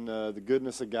baptisms and the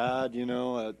goodness of God. You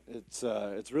know,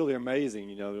 it's really amazing,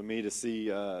 you know, to me to see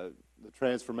the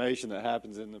transformation that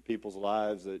happens in the people's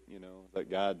lives that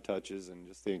God touches, and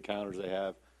just the encounters they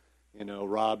have. You know,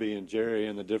 Robbie and Jerry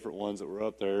and the different ones that were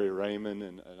up there, Raymond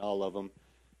and all of them.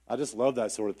 I just love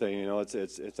that sort of thing. You know,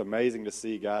 it's amazing to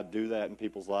see God do that in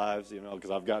people's lives. You know, because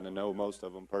I've gotten to know most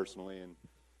of them personally, and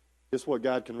just what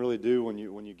God can really do when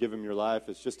you give Him your life,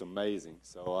 it's just amazing.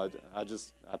 So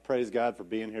I praise God for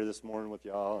being here this morning with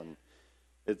y'all, and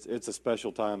it's a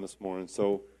special time this morning.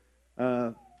 So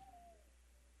wanted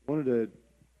to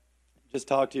just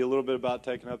talk to you a little bit about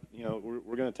taking up. You know,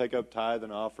 we're going to take up tithe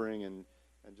and offering, and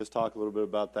just talk a little bit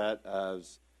about that. I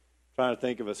was trying to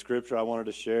think of a scripture I wanted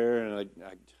to share, and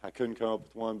I couldn't come up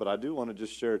with one, but I do want to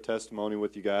just share a testimony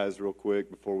with you guys real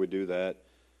quick before we do that.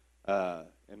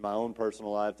 In my own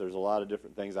personal life, there's a lot of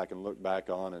different things I can look back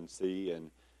on and see,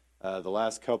 and the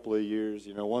last couple of years,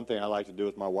 one thing I like to do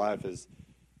with my wife is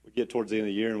we get towards the end of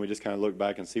the year and we just kind of look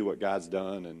back and see what God's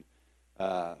done.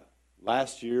 And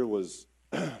last year was,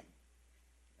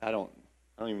 I don't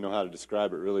even know how to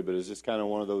describe it really, but it's just kind of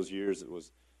one of those years that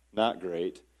was not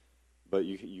great. But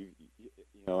you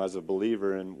know, as a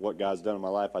believer in what God's done in my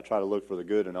life, I try to look for the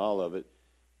good in all of it.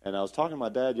 And I was talking to my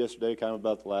dad yesterday kind of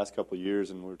about the last couple of years,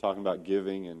 and we were talking about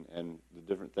giving and the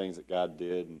different things that God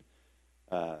did. And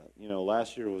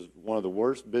last year was one of the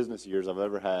worst business years I've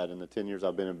ever had in the 10 years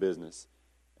I've been in business.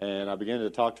 And I began to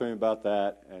talk to him about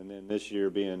that, and then this year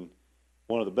being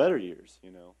one of the better years,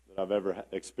 that I've ever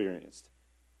experienced.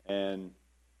 And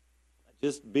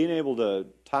just being able to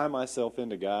tie myself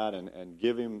into God and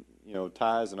give Him,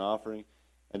 tithes and offering,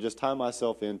 and just tie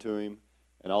myself into Him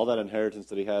and all that inheritance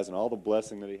that He has and all the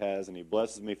blessing that He has, and He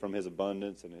blesses me from His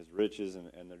abundance and His riches, and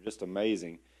they're just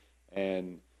amazing.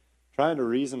 And trying to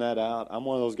reason that out, I'm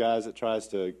one of those guys that tries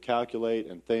to calculate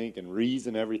and think and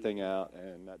reason everything out,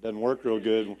 and that doesn't work real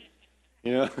good.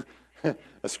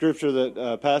 A scripture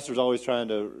that pastors always trying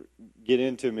to get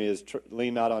into me is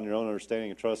lean not on your own understanding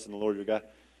and trust in the Lord your God.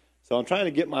 So I'm trying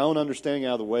to get my own understanding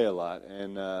out of the way a lot,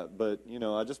 and but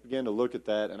I just began to look at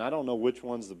that, and I don't know which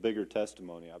one's the bigger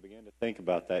testimony. I began to think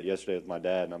about that yesterday with my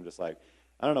dad, and I'm just like,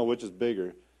 I don't know which is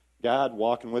bigger, God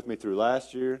walking with me through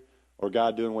last year or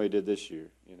God doing what He did this year.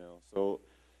 So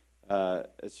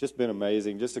it's just been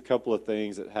amazing. Just a couple of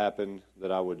things that happened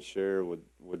that I would share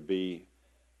would be,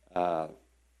 I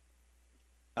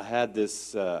had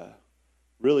this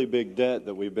really big debt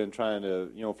that we've been trying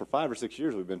to, for 5 or 6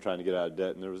 years we've been trying to get out of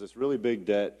debt. And there was this really big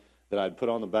debt that I'd put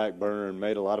on the back burner and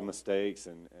made a lot of mistakes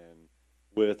and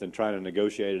trying to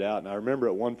negotiate it out. And I remember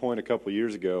at one point a couple of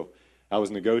years ago, I was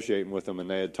negotiating with them, and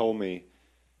they had told me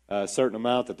a certain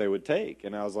amount that they would take.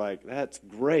 And I was like, that's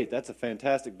great. That's a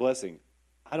fantastic blessing.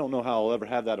 I don't know how I'll ever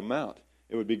have that amount.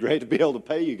 It would be great to be able to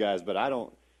pay you guys, but I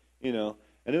don't, and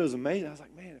it was amazing. I was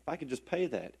like, man, if I could just pay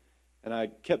that. And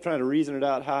I kept trying to reason it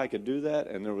out how I could do that,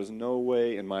 and there was no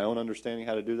way in my own understanding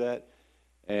how to do that.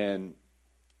 And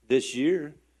this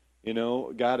year,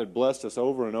 God had blessed us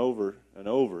over and over and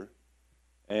over.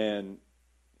 And,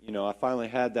 I finally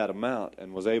had that amount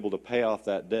and was able to pay off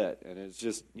that debt. And it's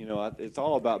just, it's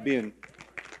all about being,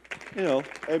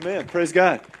 amen, praise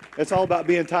God. It's all about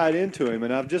being tied into Him.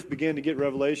 And I've just begun to get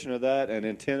revelation of that and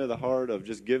intent of the heart of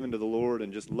just giving to the Lord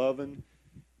and just loving,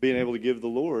 being able to give to the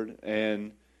Lord.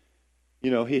 And,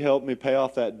 He helped me pay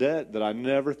off that debt that I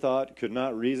never thought, could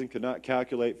not reason, could not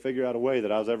calculate, figure out a way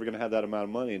that I was ever going to have that amount of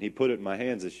money. And He put it in my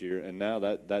hands this year, and now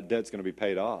that debt's going to be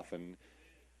paid off. And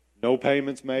no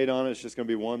payments made on it. It's just going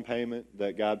to be one payment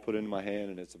that God put into my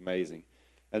hand, and it's amazing.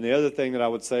 And the other thing that I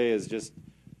would say is just,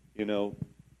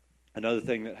 another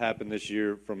thing that happened this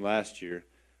year from last year.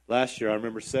 Last year, I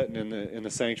remember sitting in the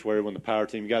sanctuary when the power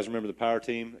team, you guys remember the power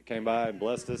team that came by and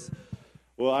blessed us?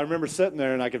 Well, I remember sitting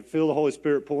there, and I could feel the Holy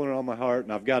Spirit pulling it on my heart,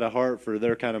 and I've got a heart for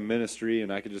their kind of ministry,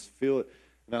 and I could just feel it.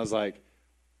 And I was like,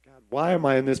 God, why am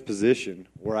I in this position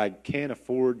where I can't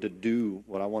afford to do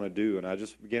what I want to do? And I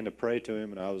just began to pray to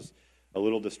Him, and I was a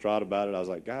little distraught about it. I was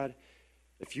like, God,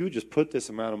 if you would just put this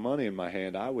amount of money in my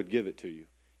hand, I would give it to you.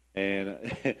 And,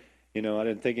 I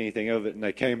didn't think anything of it. And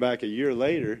they came back a year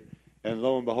later, and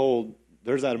lo and behold,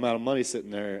 there's that amount of money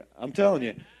sitting there. I'm telling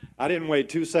you, I didn't wait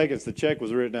 2 seconds. The check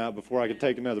was written out before I could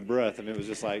take another breath. And it was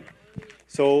just like,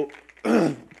 so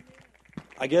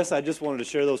I guess I just wanted to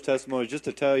share those testimonies just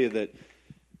to tell you that,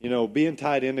 being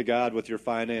tied into God with your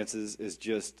finances is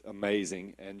just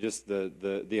amazing. And just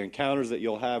the encounters that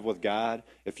you'll have with God.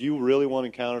 If you really want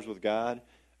encounters with God,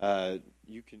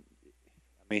 you can,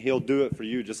 He'll do it for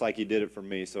you just like He did it for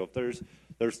me. So if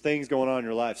there's things going on in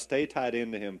your life, stay tied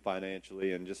into Him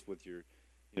financially, and just with your,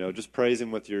 just praise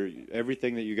Him with your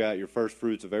everything that you got, your first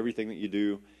fruits of everything that you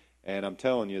do. And I'm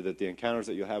telling you that the encounters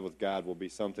that you'll have with God will be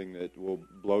something that will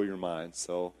blow your mind.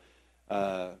 So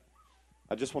I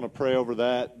just want to pray over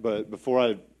that. But before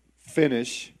I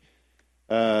finish,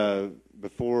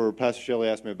 before Pastor Shelley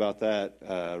asked me about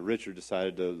that, Richard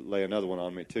decided to lay another one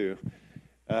on me too.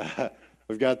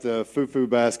 We've got the foo-foo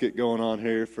basket going on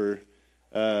here for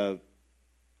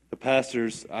the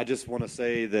pastors. I just want to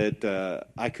say that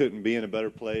I couldn't be in a better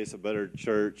place, a better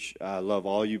church. I love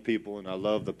all you people, and I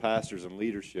love the pastors and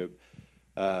leadership.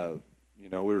 We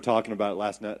were talking about it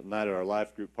last night at our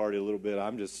life group party a little bit.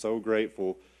 I'm just so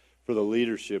grateful for the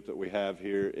leadership that we have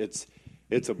here. It's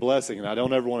a blessing, and I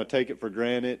don't ever want to take it for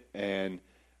granted. And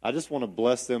I just want to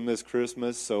bless them this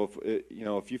Christmas. So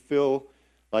if you feel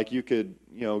like you could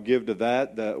give to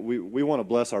that we want to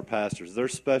bless our pastors. They're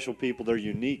special people. They're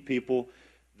unique people.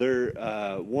 They're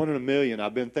one in a million.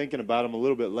 I've been thinking about them a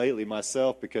little bit lately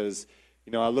myself because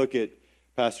I look at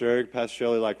Pastor Eric, Pastor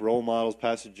Shelley like role models.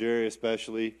 Pastor Jerry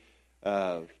especially.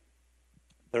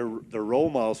 They're role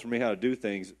models for me how to do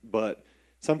things. But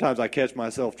sometimes I catch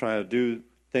myself trying to do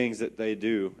things that they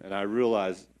do, and I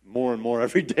realize more and more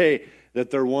every day that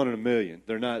they're one in a million.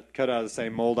 They're not cut out of the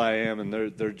same mold I am, and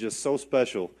they're just so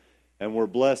special. And we're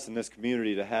blessed in this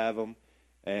community to have them.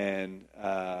 And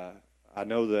I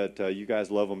know that you guys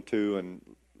love them too.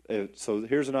 And so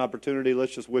here's an opportunity.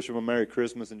 Let's just wish them a Merry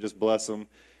Christmas and just bless them.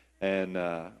 And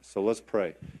so let's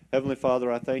pray. Heavenly Father,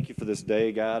 I thank you for this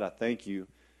day, God. I thank you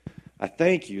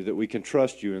that we can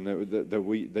trust you and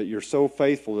that you're so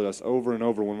faithful to us over and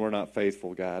over when we're not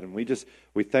faithful, God. And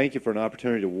we thank you for an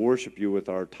opportunity to worship you with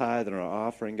our tithe and our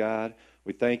offering, God.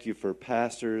 We thank you for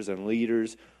pastors and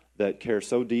leaders that care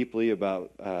so deeply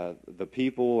about the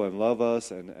people and love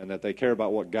us and that they care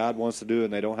about what God wants to do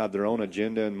and they don't have their own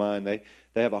agenda in mind. They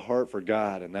have a heart for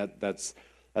God, and that's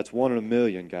one in a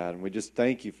million, God. And we just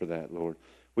thank you for that, Lord.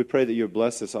 We pray that you would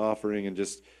bless this offering and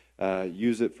just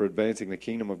use it for advancing the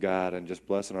kingdom of God and just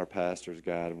blessing our pastors,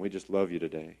 God. And we just love you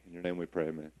today. In your name we pray,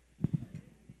 amen.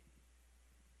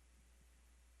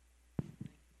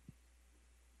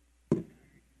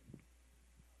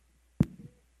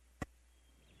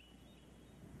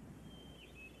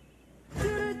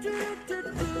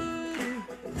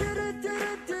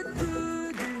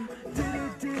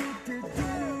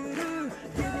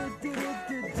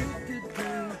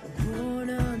 Born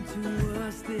unto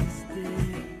us this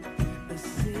day a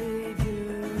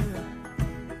Savior,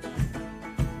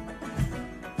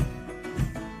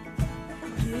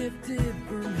 gifted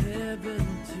from heaven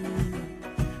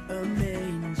to a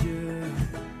manger.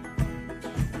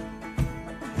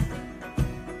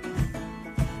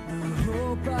 The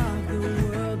hope of the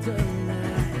world's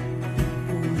alive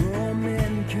for all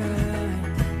mankind.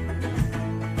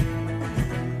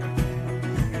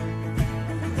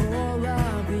 All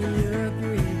of the earth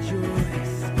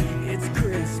rejoice, it's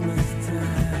Christmas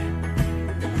time.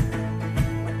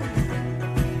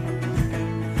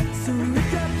 So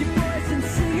lift up your voice and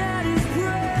sing out his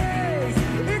praise.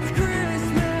 It's Christmas.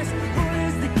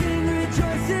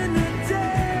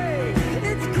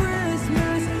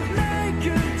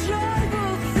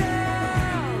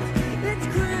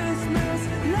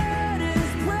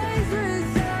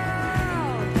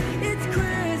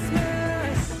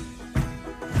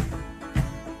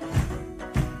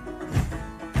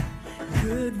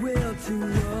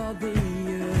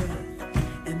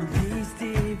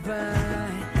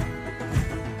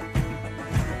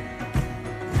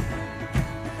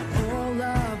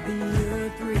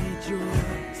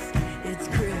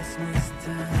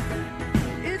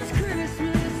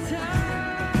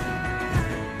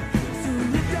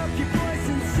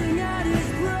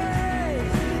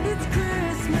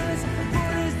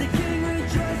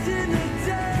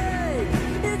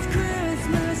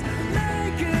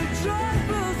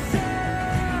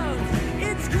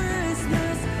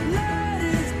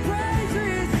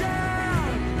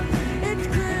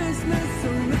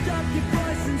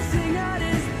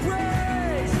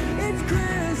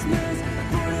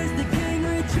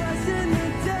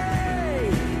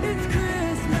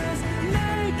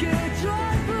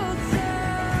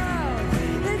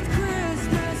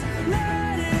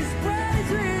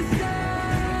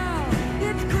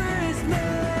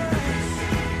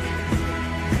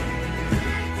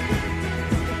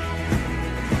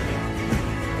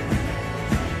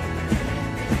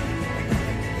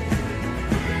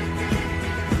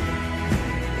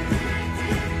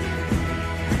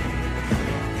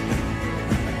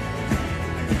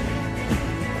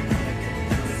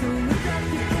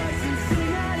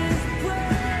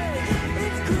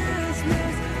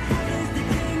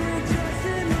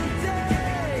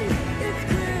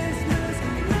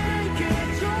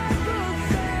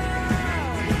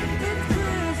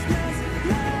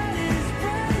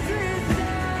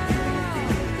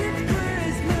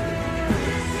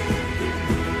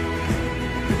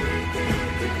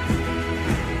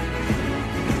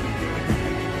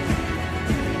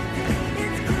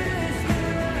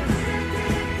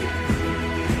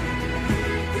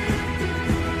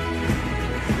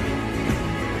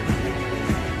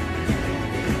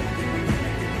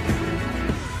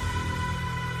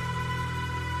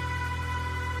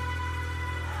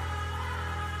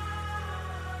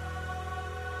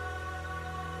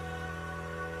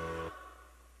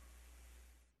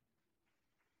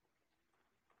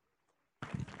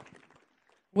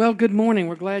 Well, good morning.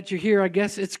 We're glad you're here. I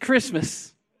guess it's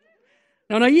Christmas.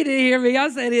 No, you didn't hear me. I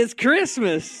said it's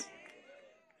Christmas.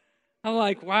 I'm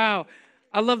like, wow.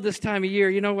 I love this time of year.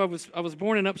 You know, I was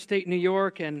born in upstate New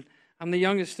York, and I'm the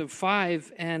youngest of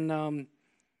 5. And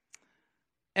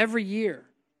every year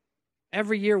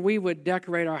we would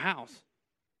decorate our house.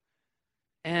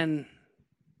 And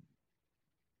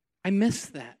I miss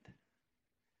that.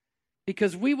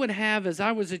 Because we would have, as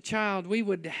I was a child, we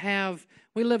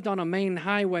lived on a main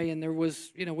highway, and there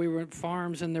was, we were at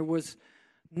farms, and there was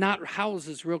not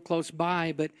houses real close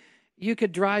by, but you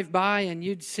could drive by and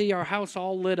you'd see our house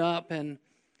all lit up and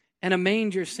a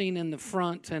manger scene in the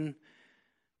front. And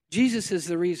Jesus is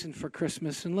the reason for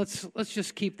Christmas, and let's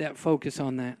just keep that focus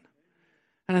on that.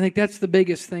 And I think that's the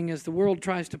biggest thing, is the world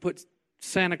tries to put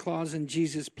Santa Claus in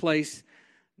Jesus' place.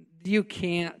 You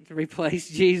can't replace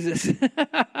Jesus.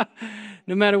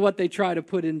 No matter what they try to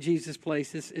put in Jesus'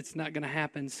 place, it's not going to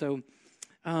happen. So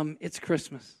it's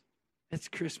Christmas. It's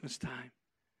Christmas time.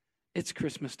 It's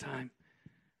Christmas time.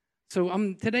 So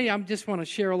today I just want to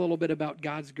share a little bit about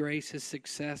God's grace, His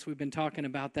success. We've been talking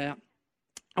about that.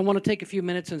 I want to take a few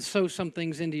minutes and sow some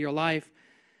things into your life.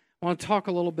 I want to talk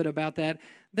a little bit about that.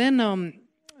 Then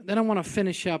I want to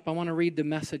finish up. I want to read the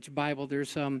Message Bible.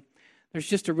 There's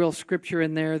just a real scripture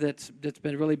in there that's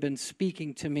really been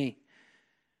speaking to me.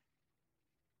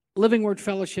 Living Word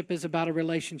Fellowship is about a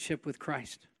relationship with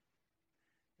Christ.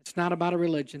 It's not about a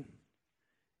religion.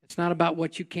 It's not about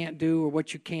what you can't do or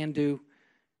what you can do.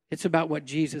 It's about what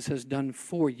Jesus has done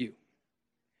for you.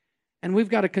 And we've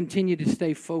got to continue to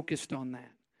stay focused on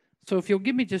that. So if you'll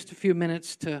give me just a few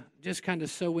minutes to just kind of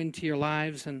sow into your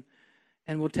lives, and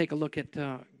we'll take a look at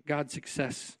God's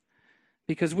success.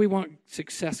 Because we want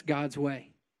success God's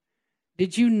way.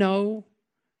 Did you know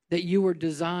that you were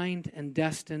designed and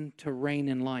destined to reign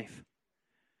in life?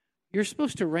 You're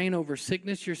supposed to reign over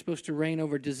sickness. You're supposed to reign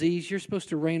over disease. You're supposed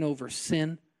to reign over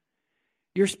sin.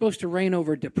 You're supposed to reign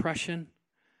over depression.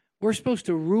 We're supposed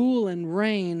to rule and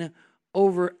reign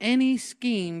over any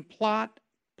scheme, plot,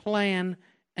 plan,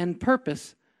 and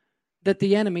purpose that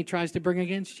the enemy tries to bring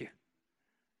against you.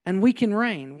 And we can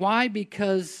reign. Why?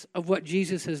 Because of what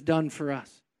Jesus has done for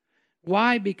us.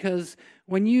 Why? Because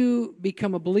when you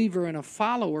become a believer and a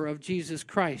follower of Jesus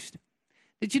Christ,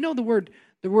 did you know the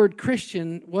word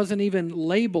Christian wasn't even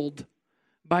labeled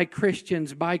by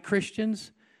Christians?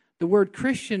 The word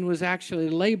Christian was actually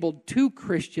labeled to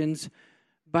Christians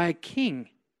by a king,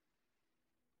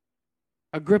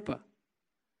 Agrippa,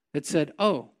 that said,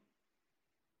 oh,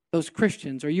 those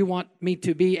Christians, or you want me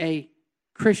to be a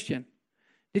Christian.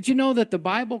 Did you know that the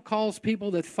Bible calls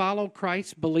people that follow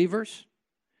Christ believers?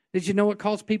 Did you know it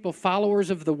calls people followers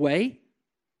of the way?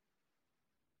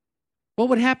 What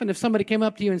would happen if somebody came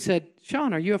up to you and said,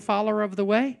 Sean, are you a follower of the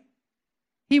way?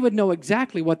 He would know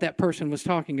exactly what that person was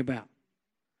talking about.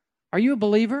 Are you a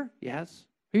believer? Yes.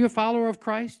 Are you a follower of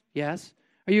Christ? Yes.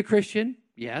 Are you a Christian?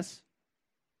 Yes.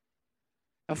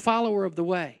 A follower of the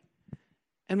way.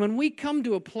 And when we come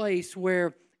to a place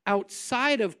where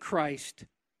outside of Christ,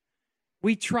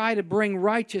 we try to bring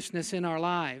righteousness in our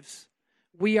lives,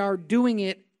 we are doing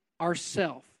it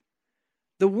ourselves.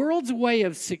 The world's way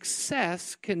of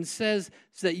success says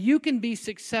that you can be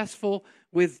successful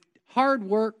with hard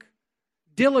work,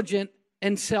 diligent,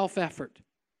 and self-effort.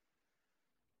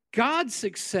 God's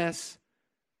success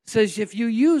says if you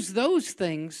use those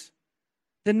things,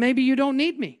 then maybe you don't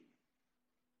need me.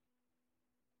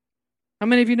 How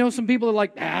many of you know some people that are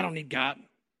like, I don't need God.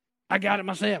 I got it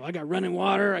myself. I got running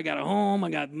water. I got a home. I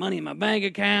got money in my bank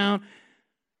account.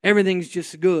 Everything's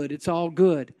just good. It's all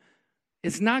good.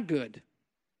 It's not good.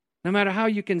 No matter how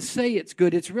you can say it's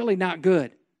good, it's really not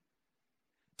good.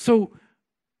 So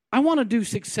I want to do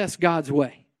success God's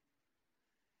way.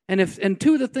 And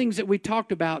two of the things that we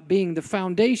talked about being the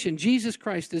foundation, Jesus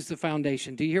Christ is the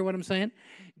foundation. Do you hear what I'm saying?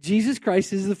 Jesus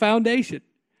Christ is the foundation.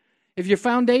 If your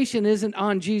foundation isn't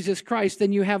on Jesus Christ,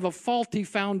 then you have a faulty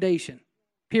foundation.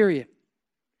 Period.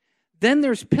 Then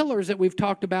there's pillars that we've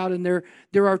talked about, and there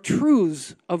are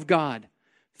truths of God.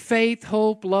 Faith,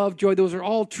 hope, love, joy, those are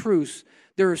all truths.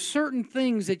 There are certain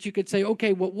things that you could say,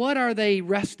 okay, well, what are they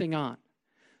resting on?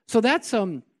 So that's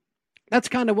kind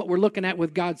of what we're looking at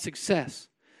with God's success.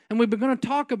 And we've been going to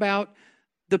talk about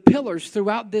the pillars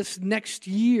throughout this next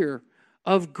year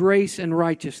of grace and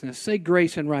righteousness. Say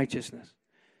grace and righteousness.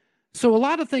 So a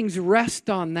lot of things rest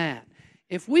on that.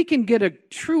 If we can get a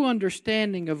true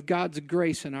understanding of God's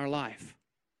grace in our life,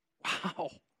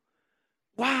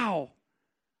 wow.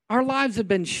 Our lives have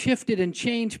been shifted and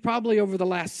changed probably over the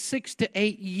last 6 to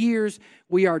 8 years.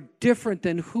 We are different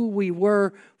than who we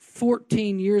were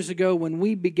 14 years ago when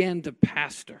we began to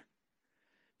pastor.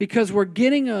 Because we're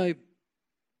getting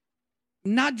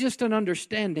not just an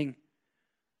understanding,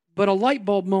 but a light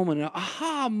bulb moment, an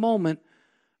aha moment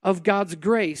of God's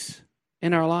grace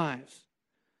in our lives.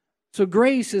 So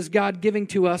grace is God giving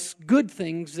to us good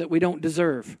things that we don't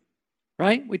deserve,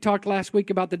 right? We talked last week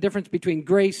about the difference between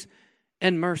grace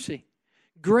and mercy.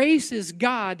 Grace is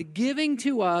God giving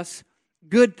to us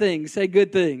good things. Say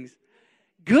good things.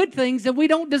 Good things that we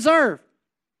don't deserve.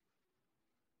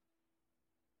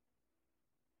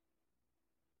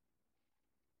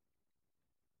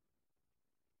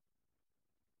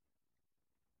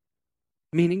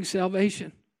 Meaning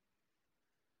salvation.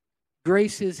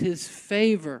 Grace is His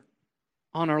favor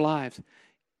on our lives.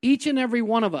 Each and every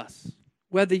one of us,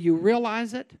 whether you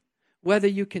realize it, whether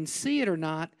you can see it or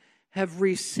not, have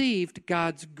received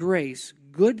God's grace,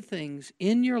 good things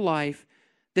in your life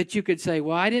that you could say,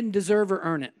 well, I didn't deserve or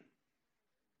earn it.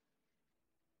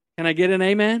 Can I get an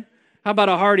amen? How about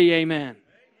a hearty amen?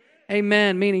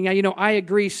 Amen, meaning, I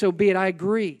agree, so be it. I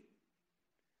agree.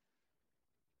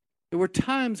 There were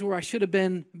times where I should have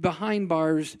been behind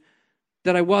bars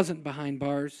that I wasn't behind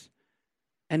bars,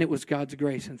 and it was God's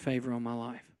grace and favor on my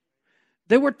life.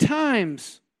 There were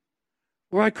times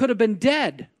where I could have been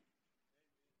dead,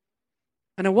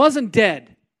 and I wasn't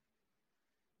dead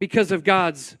because of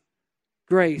God's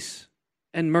grace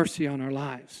and mercy on our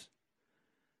lives.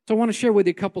 So I want to share with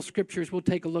you a couple scriptures. We'll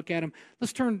take a look at them.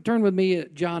 Let's turn with me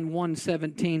at John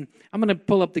 1:17. I'm going to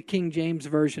pull up the King James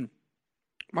Version.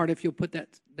 Marta, if you'll put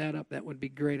that up, that would be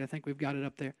great. I think we've got it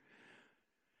up there.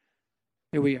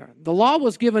 Here we are. The law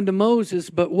was given to Moses,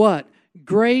 but what?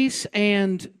 Grace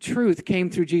and truth came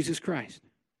through Jesus Christ.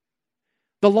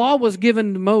 The law was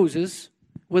given to Moses,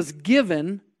 was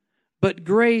given, but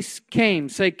grace came.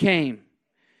 Say came.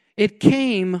 It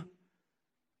came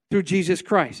through Jesus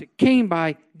Christ. It came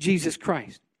by Jesus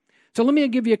Christ. So let me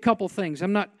give you a couple things.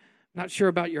 I'm not sure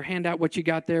about your handout, what you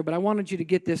got there, but I wanted you to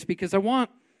get this because I want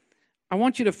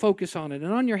you to focus on it.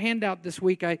 And on your handout this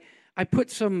week, I put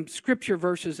some scripture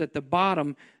verses at the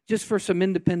bottom just for some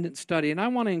independent study. And I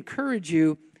want to encourage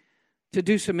you to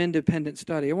do some independent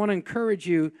study. I want to encourage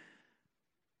you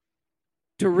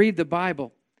to read the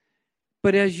Bible.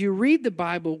 But as you read the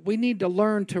Bible, we need to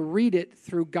learn to read it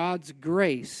through God's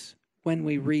grace when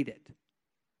we read it.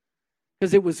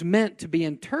 Because it was meant to be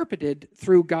interpreted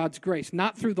through God's grace.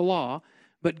 Not through the law,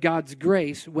 but God's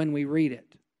grace when we read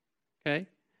it. Okay?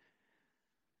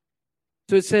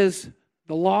 So it says,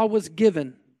 the law was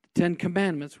given, the 10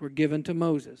 Commandments were given to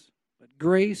Moses, but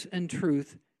grace and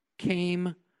truth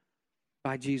came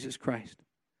by Jesus Christ.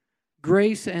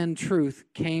 Grace and truth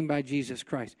came by Jesus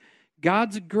Christ.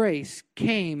 God's grace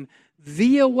came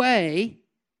via way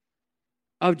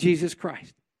of Jesus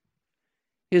Christ.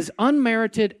 His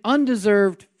unmerited,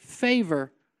 undeserved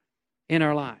favor in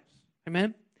our lives.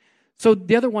 Amen? So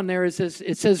the other one there is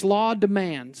it says law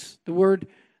demands. The word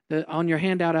on your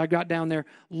handout I got down there.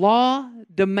 Law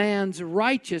demands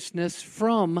righteousness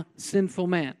from sinful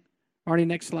man. Marty,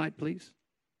 next slide, please.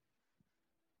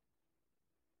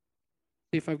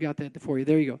 See if I've got that for you.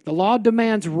 There you go. The law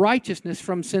demands righteousness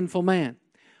from sinful man.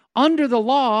 Under the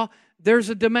law, there's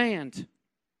a demand.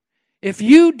 If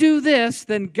you do this,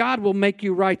 then God will make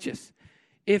you righteous.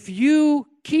 If you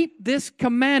keep this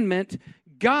commandment,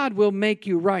 God will make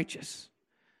you righteous.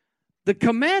 The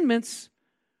commandments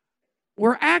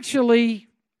were actually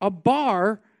a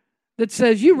bar that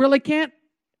says you can't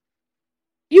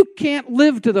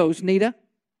live to those, Nita.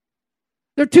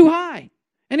 They're too high.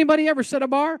 Anybody ever set a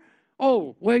bar?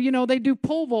 Oh, well, they do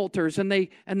pole vaulters and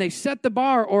they set the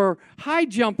bar, or high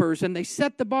jumpers and they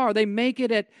set the bar. They make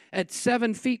it at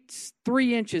 7 feet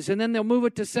 3 inches, and then they'll move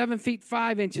it to 7 feet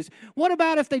 5 inches. What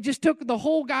about if they just took the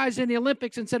whole guys in the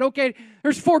Olympics and said, okay,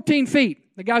 there's 14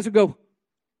 feet. The guys would go,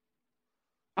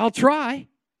 I'll try.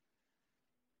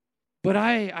 But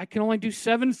I can only do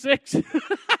 7.6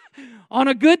 on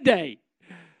a good day.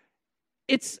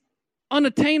 It's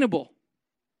unattainable.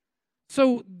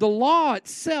 So the law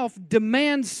itself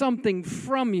demands something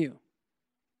from you.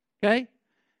 Okay?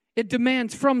 It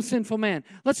demands from sinful man.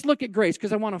 Let's look at grace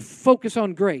because I want to focus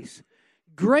on grace.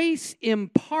 Grace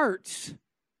imparts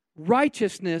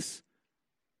righteousness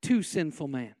to sinful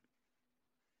man.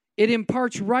 It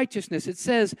imparts righteousness. It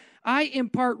says, I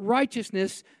impart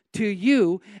righteousness to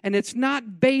you, and it's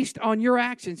not based on your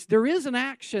actions. There is an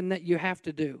action that you have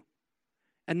to do,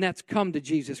 and that's come to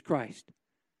Jesus Christ.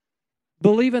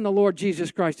 Believe in the Lord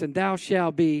Jesus Christ, and thou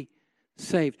shalt be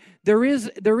saved. There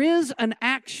is an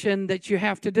action that you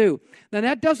have to do. Now,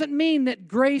 that doesn't mean that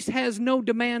grace has no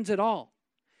demands at all,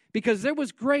 because there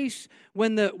was grace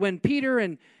when Peter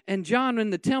and John were in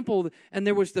the temple, and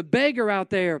there was the beggar out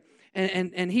there,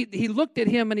 and he looked at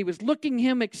him, and he was looking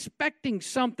him expecting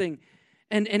something.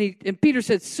 And Peter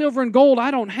said, silver and gold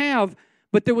I don't have,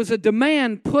 but there was a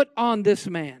demand put on this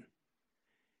man.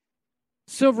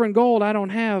 Silver and gold I don't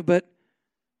have, but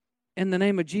in the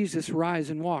name of Jesus, rise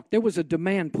and walk. There was a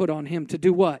demand put on him to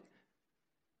do what?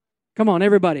 Come on,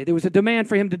 everybody. There was a demand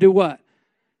for him to do what?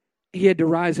 He had to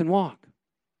rise and walk.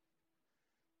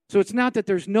 So it's not that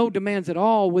there's no demands at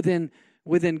all within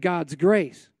God's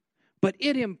grace, but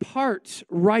it imparts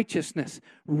righteousness.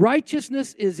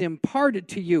 Righteousness is imparted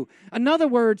to you. In other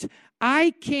words,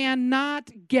 I cannot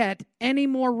get any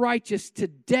more righteous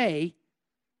today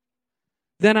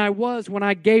than I was when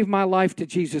I gave my life to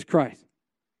Jesus Christ.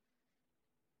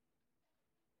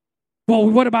 Well,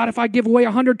 what about if I give away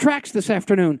 100 tracts this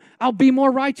afternoon? I'll be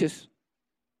more righteous.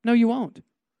 No, you won't.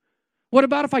 What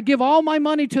about if I give all my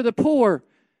money to the poor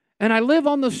and I live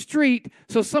on the street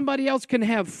so somebody else can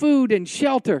have food and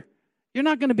shelter? You're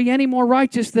not going to be any more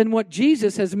righteous than what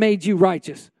Jesus has made you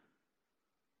righteous.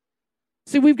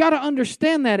 See, we've got to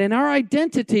understand that. In our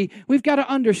identity, we've got to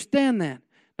understand that.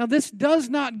 Now, this does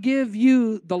not give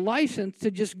you the license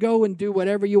to just go and do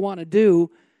whatever you want to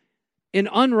do in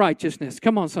unrighteousness.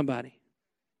 Come on, somebody.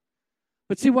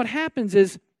 But see, what happens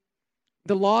is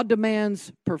the law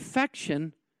demands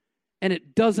perfection, and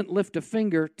it doesn't lift a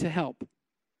finger to help.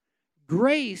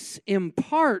 Grace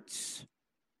imparts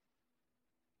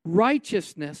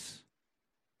righteousness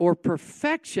or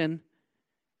perfection,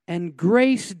 and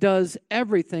grace does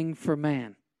everything for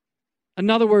man. In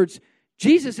other words,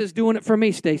 Jesus is doing it for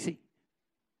me, Stacy.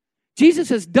 Jesus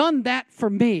has done that for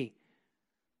me.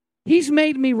 He's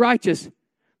made me righteous.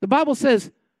 The Bible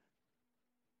says,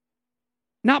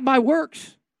 not by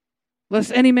works,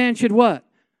 lest any man should what?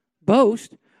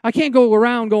 Boast. I can't go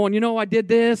around going, I did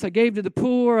this, I gave to the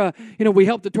poor, we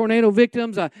helped the tornado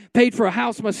victims, I paid for a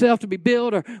house myself to be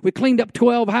built, or we cleaned up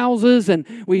 12 houses, and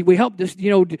we helped us,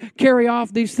 carry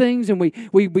off these things, and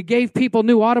we gave people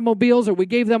new automobiles, or we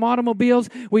gave them automobiles,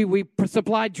 we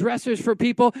supplied dressers for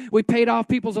people, we paid off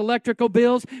people's electrical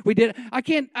bills,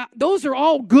 those are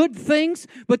all good things,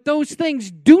 but those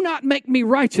things do not make me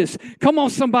righteous. Come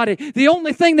on, somebody. The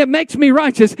only thing that makes me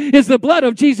righteous is the blood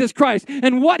of Jesus Christ,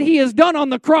 and what He has done on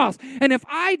the cross. And if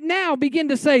I now begin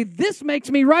to say, this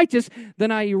makes me righteous,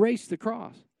 then I erase the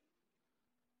cross.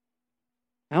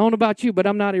 I don't know about you, but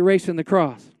I'm not erasing the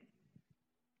cross.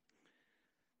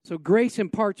 So grace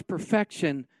imparts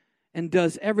perfection and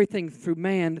does everything through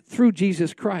man, through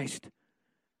Jesus Christ.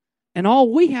 And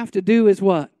all we have to do is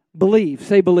what? Believe.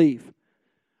 Say believe.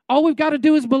 All we've got to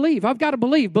do is believe. I've got to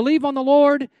believe. Believe on the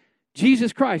Lord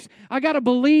Jesus Christ. I got to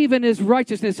believe in His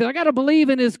righteousness. I got to believe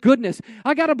in His goodness.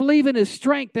 I got to believe in His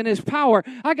strength and His power.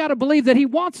 I got to believe that He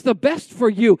wants the best for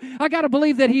you. I got to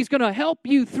believe that He's going to help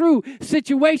you through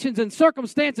situations and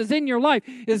circumstances in your life.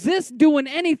 Is this doing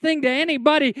anything to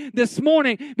anybody this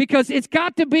morning? Because it's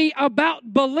got to be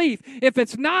about belief. If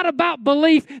it's not about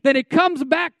belief, then it comes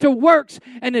back to works,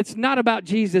 and it's not about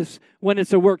Jesus when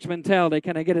it's a works mentality.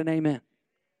 Can I get an amen?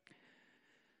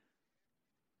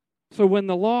 So when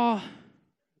the law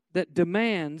that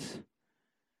demands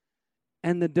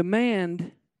and the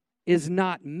demand is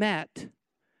not met,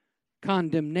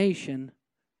 condemnation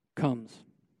comes.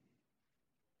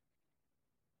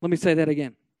 Let me say that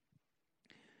again.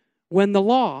 When the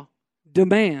law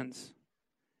demands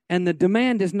and the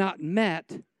demand is not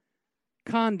met,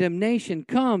 condemnation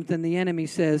comes, and the enemy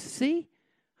says, see,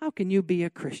 how can you be a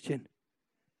Christian?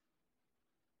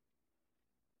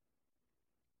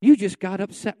 You just got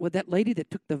upset with that lady that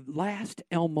took the last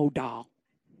Elmo doll.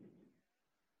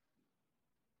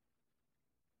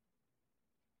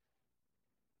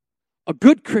 A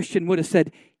good Christian would have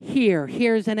said,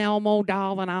 here's an Elmo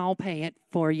doll, and I'll pay it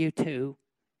for you too.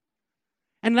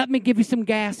 And let me give you some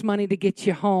gas money to get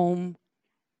you home.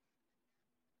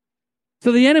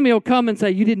 So the enemy will come and say,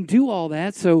 you didn't do all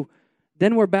that, so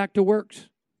then we're back to works.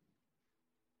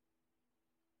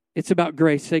 It's about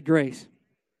grace. Say grace.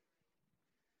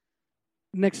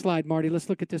 Next slide, Marty. Let's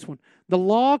look at this one. The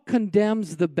law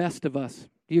condemns the best of us.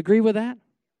 Do you agree with that?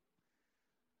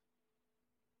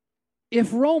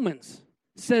 If Romans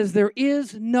says there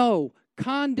is no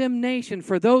condemnation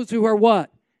for those who are what?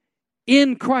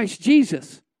 In Christ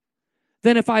Jesus,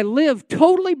 then if I live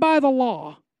totally by the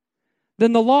law,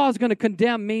 then the law is going to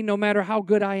condemn me no matter how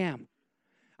good I am.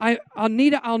 I'll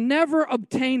never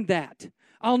obtain that.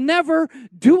 I'll never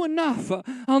do enough.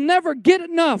 I'll never get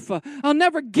enough. I'll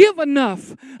never give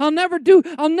enough. I'll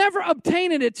never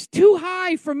obtain it. It's too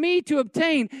high for me to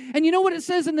obtain. And you know what it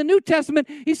says in the New Testament?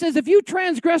 He says, if you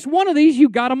transgress one of these, you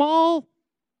got them all.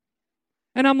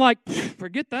 And I'm like,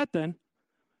 forget that then.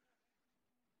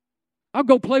 I'll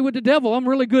go play with the devil. I'm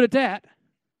really good at that.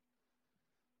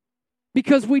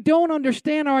 because we don't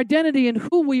understand our identity and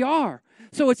who we are.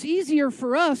 So it's easier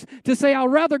for us to say, I'll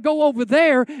rather go over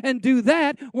there and do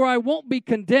that where I won't be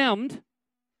condemned.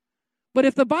 But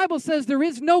if the Bible says there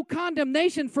is no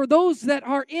condemnation for those that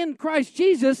are in Christ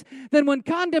Jesus, then when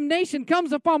condemnation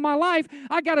comes upon my life,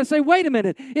 I got to say, wait a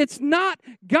minute. It's not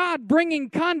God bringing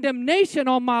condemnation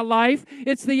on my life.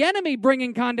 It's the enemy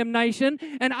bringing condemnation.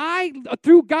 And I,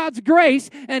 through God's grace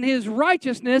and His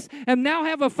righteousness, am now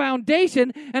have a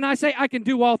foundation. And I say, I can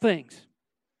do all things.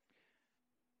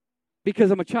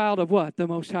 Because I'm a child of what? The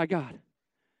Most High God.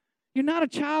 You're not a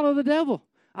child of the devil.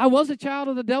 I was a child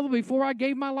of the devil before I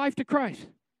gave my life to Christ.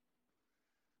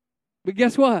 But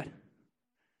guess what?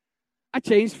 I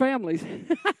changed families.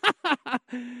 I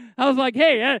was like,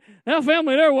 hey, that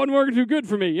family there wasn't working too good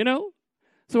for me, you know?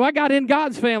 So I got in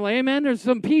God's family, amen? There's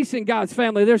some peace in God's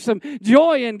family. There's some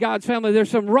joy in God's family. There's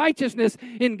some righteousness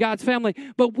in God's family.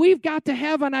 But we've got to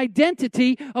have an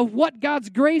identity of what God's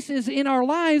grace is in our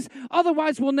lives.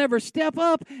 Otherwise, we'll never step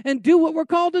up and do what we're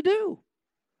called to do.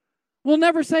 We'll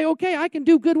never say, okay, I can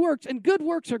do good works. And good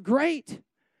works are great.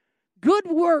 Good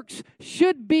works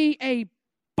should be a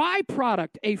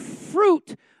byproduct, a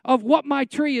fruit of what my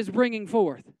tree is bringing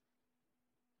forth.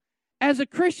 As a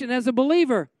Christian, as a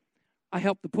believer, I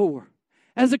help the poor.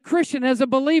 As a Christian, as a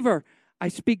believer, I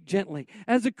speak gently.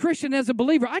 As a Christian, as a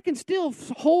believer, I can still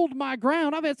hold my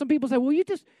ground. I've had some people say, well,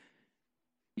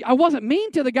 I wasn't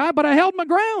mean to the guy, but I held my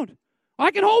ground.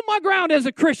 I can hold my ground as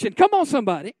a Christian. Come on,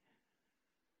 somebody.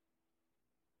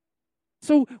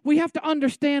 So we have to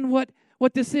understand what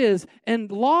this is.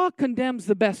 And law condemns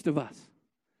the best of us.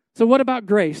 So what about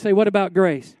grace? Say, what about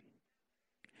grace?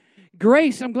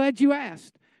 Grace, I'm glad you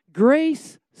asked.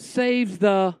 Grace saves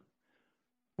the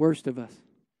worst of us.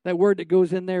 That word that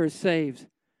goes in there is saves.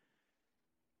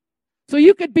 So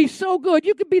you could be so good,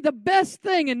 you could be the best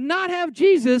thing and not have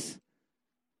Jesus,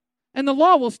 and the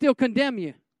law will still condemn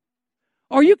you.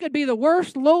 Or you could be the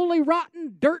worst, lowly,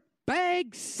 rotten, dirt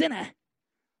bag sinner,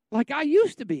 like I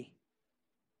used to be.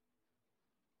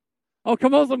 Oh,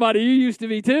 come on, somebody, you used to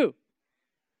be too.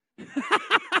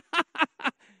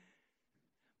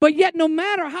 But yet, no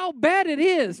matter how bad it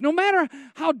is, no matter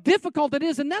how difficult it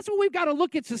is, and that's what we've got to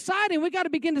look at society, and we've got to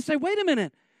begin to say, wait a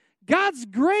minute, God's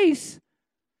grace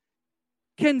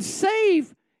can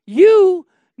save you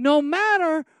no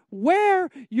matter where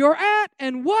you're at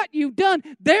and what you've done.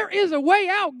 There is a way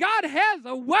out. God has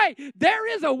a way. There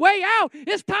is a way out.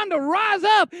 It's time to rise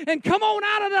up and come on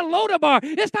out of the Lodabar.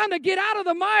 It's time to get out of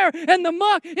the mire and the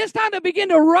muck. It's time to begin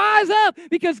to rise up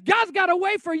because God's got a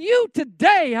way for you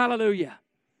today. Hallelujah.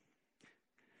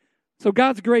 So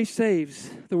God's grace saves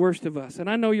the worst of us. And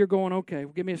I know you're going, okay,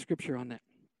 well, give me a scripture on that.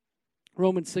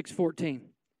 Romans 6:14.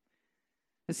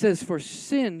 It says, for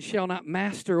sin shall not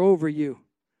master over you.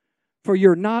 For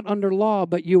you're not under law,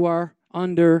 but you are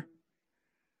under.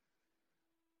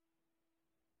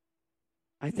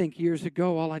 I think years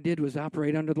ago, all I did was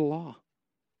operate under the law.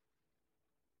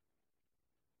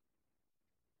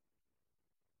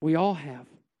 We all have.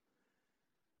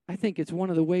 I think it's one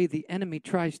of the ways the enemy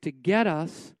tries to get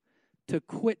us to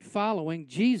quit following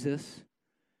Jesus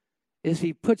is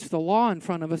he puts the law in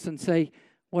front of us and say,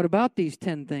 what about these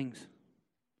 10 things?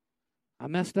 I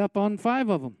messed up on 5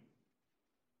 of them.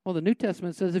 Well, the New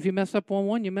Testament says if you mess up on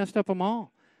one, you messed up them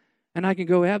all. And I can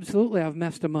go, absolutely, I've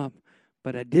messed them up.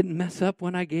 But I didn't mess up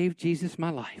when I gave Jesus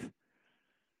my life.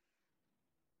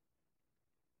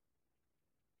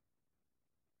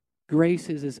 Grace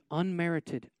is His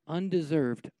unmerited,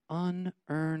 undeserved,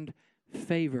 unearned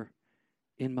favor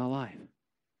in my life.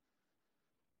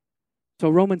 So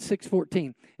Romans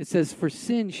 6:14, it says, for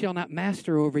sin shall not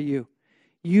master over you.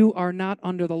 You are not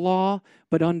under the law,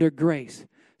 but under grace.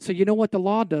 So you know what the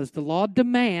law does? The law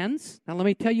demands. Now let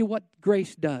me tell you what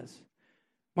grace does.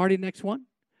 Marty, next one.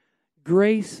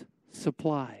 Grace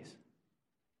supplies.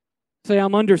 Say,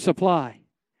 I'm under supply.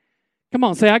 Come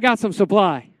on, say, I got some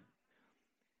supply.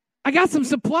 I got some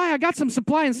supply. I got some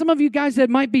supply. And some of you guys that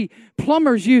might be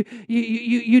plumbers, you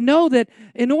know that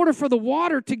in order for the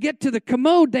water to get to the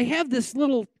commode, they have this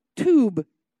little tube.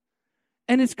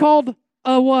 And it's called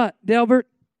a what, Delbert?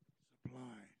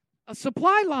 A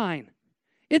supply line.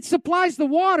 It supplies the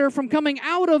water from coming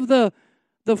out of the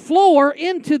floor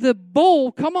into the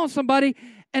bowl. Come on, somebody.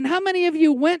 And how many of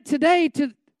you went today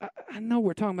to, I know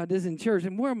we're talking about this in church,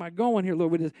 and where am I going here,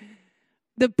 Lord, with this?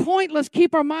 The point, let's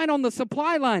keep our mind on the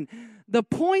supply line. The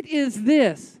point is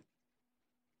this.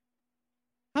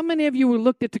 How many of you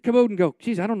looked at the commode and go,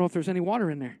 geez, I don't know if there's any water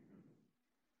in there?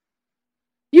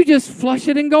 You just flush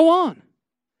it and go on.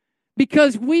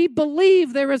 Because we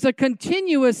believe there is a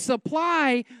continuous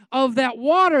supply of that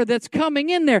water that's coming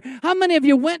in there. How many of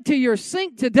you went to your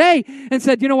sink today and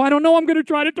said, I don't know, I'm going to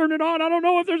try to turn it on. I don't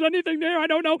know if there's anything there. I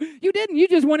don't know. You didn't. You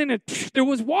just went in and there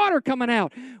was water coming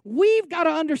out. We've got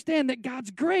to understand that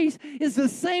God's grace is the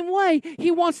same way.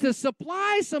 He wants to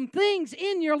supply some things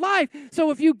in your life.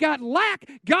 So if you've got lack,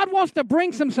 God wants to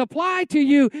bring some supply to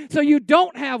you so you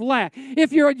don't have lack.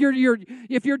 If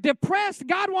you're depressed,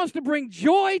 God wants to bring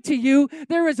joy to you.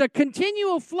 There is a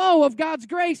continual flow of God's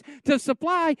grace to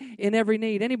supply in every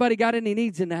need. Anybody got any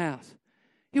needs in the house?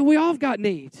 We all got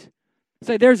needs.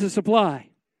 Say, there's a supply.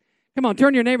 Come on,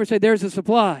 turn to your neighbor and say, there's a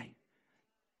supply.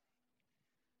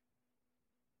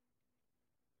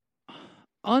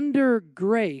 Under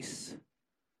grace,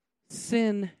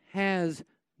 sin has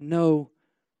no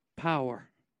power.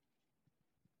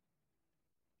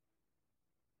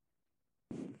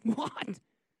 What?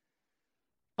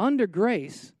 Under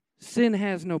grace, sin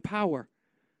has no power.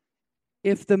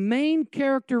 If the main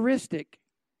characteristic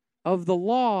of the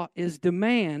law is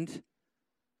demand,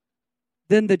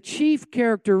 then the chief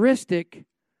characteristic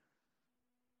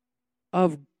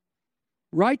of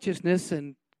righteousness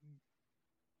and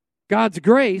God's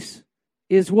grace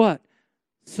is what?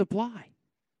 Supply.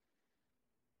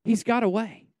 He's got a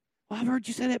way. Well, I've heard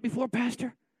you say that before,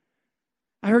 Pastor.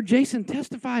 I heard Jason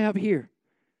testify up here.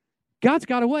 God's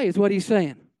got a way is what he's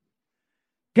saying.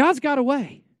 God's got a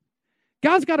way.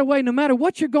 God's got a way no matter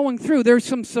what you're going through. There's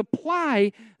some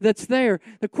supply that's there.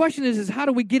 The question is how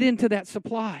do we get into that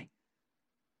supply?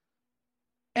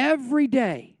 Every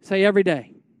day, say every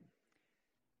day,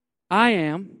 I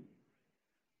am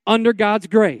under God's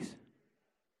grace.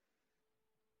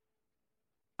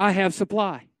 I have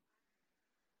supply.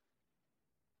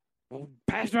 Well,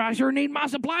 Pastor, I sure need my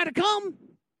supply to come.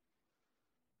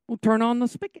 We'll turn on the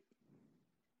spigot.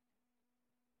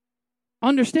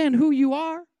 Understand who you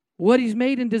are, what He's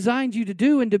made and designed you to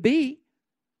do and to be,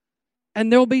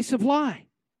 and there'll be supply.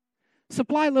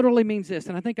 Supply literally means this,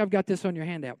 and I think I've got this on your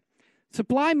handout.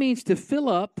 Supply means to fill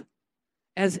up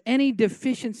as any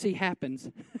deficiency happens.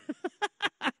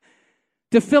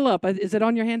 To fill up, is it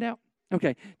on your handout?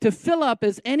 Okay. To fill up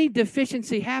as any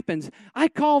deficiency happens. I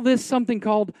call this something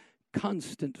called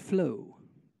constant flow.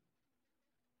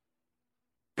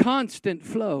 Constant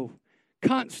flow.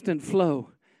 Constant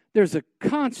flow. There's a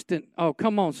constant, oh,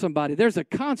 come on, somebody. There's a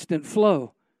constant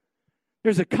flow.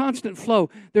 There's a constant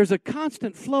flow. There's a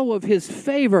constant flow of His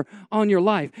favor on your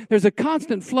life. There's a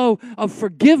constant flow of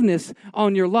forgiveness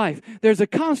on your life. There's a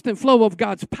constant flow of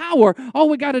God's power. All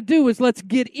we got to do is let's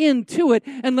get into it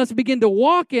and let's begin to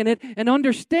walk in it and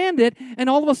understand it, and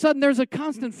all of a sudden there's a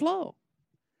constant flow.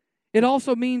 It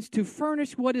also means to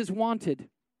furnish what is wanted.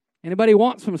 Anybody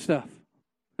want some stuff?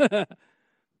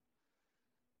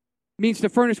 Means to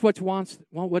furnish what is wanted.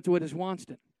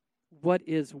 What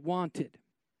is wanted.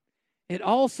 It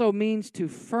also means to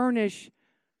furnish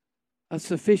a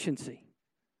sufficiency.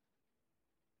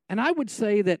 And I would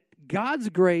say that God's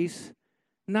grace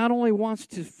not only wants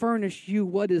to furnish you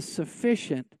what is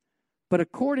sufficient, but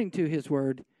according to His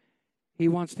word, He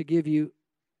wants to give you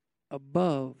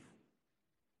above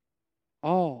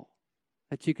all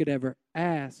that you could ever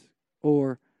ask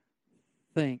or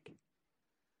think.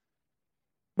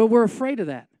 But we're afraid of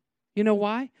that. You know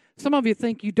why? Some of you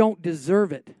think you don't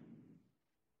deserve it.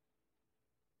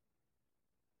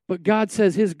 But God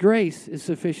says His grace is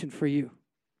sufficient for you.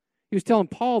 He was telling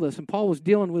Paul this, and Paul was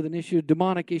dealing with an issue, a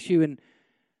demonic issue, and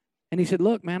he said,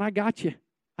 look, man, I got you.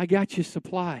 I got your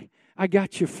supply. I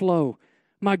got your flow.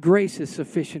 My grace is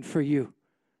sufficient for you.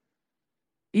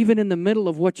 Even in the middle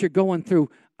of what you're going through,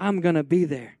 I'm going to be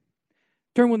there.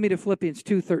 Turn with me to Philippians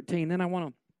 2:13. Then I want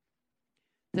to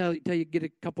tell you, get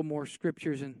a couple more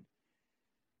scriptures, and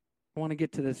I want to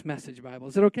get to this Message Bible.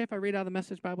 Is it okay if I read out of the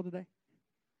Message Bible today?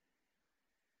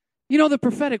 You know, the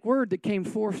prophetic word that came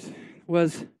forth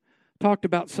talked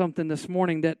about something this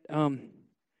morning that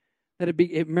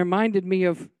it reminded me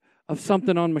of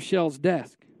something on Michelle's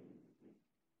desk.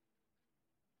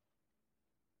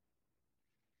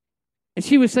 And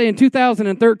she was saying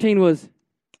 2013 was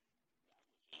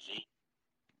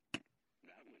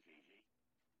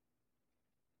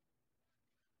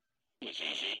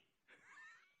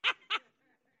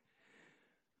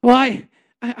well,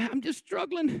 I'm just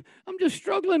struggling. I'm just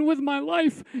struggling with my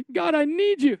life. God, I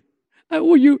need you.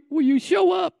 Will you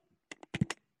show up?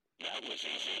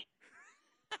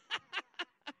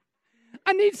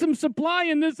 I need some supply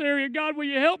in this area. God, will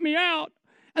you help me out?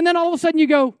 And then all of a sudden you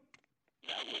go,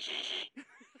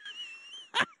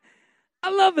 I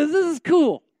love this. This is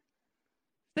cool.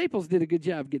 Staples did a good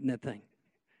job getting that thing.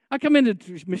 I come into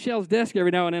Michelle's desk every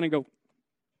now and then and go,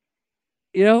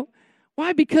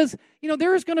 Why? Because,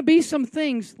 there's going to be some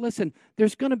things, listen,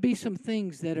 there's going to be some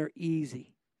things that are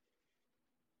easy.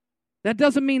 That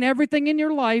doesn't mean everything in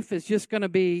your life is just going to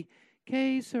be,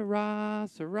 que sera,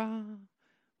 sera,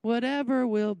 whatever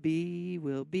will be,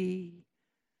 will be.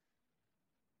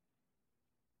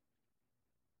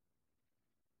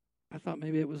 I thought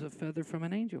maybe it was a feather from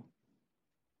an angel.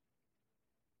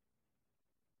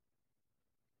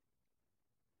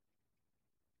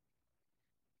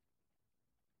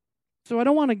 So I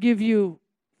don't want to give you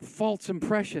false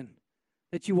impression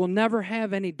that you will never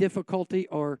have any difficulty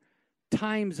or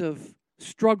times of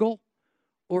struggle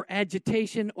or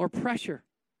agitation or pressure,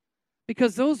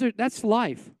 because that's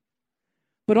life.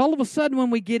 But all of a sudden when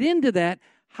we get into that,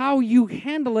 how you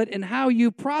handle it and how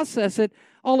you process it,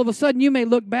 all of a sudden you may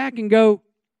look back and go,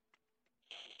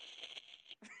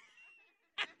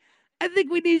 I think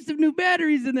we need some new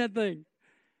batteries in that thing.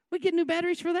 We get new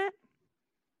batteries for that?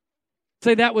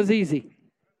 Say that was easy.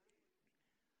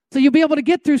 So you'll be able to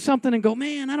get through something and go,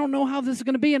 man, I don't know how this is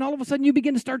going to be. And all of a sudden you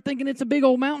begin to start thinking it's a big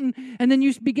old mountain. And then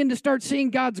you begin to start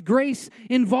seeing God's grace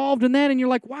involved in that. And you're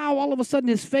like, wow, all of a sudden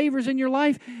His favor's in your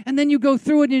life. And then you go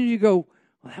through it and you go,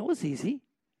 well, that was easy.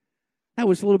 That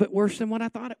was a little bit worse than what I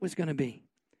thought it was going to be.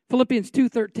 Philippians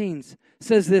 2:13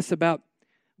 says this about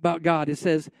God. It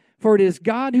says, for it is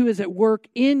God who is at work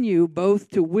in you both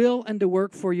to will and to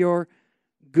work for your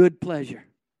good pleasure.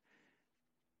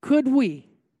 Could we?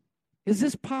 Is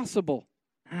this possible?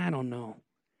 I don't know.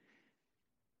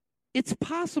 It's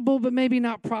possible, but maybe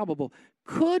not probable.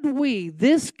 Could we,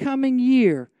 this coming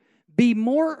year, be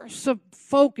more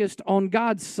focused on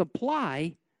God's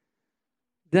supply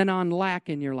than on lack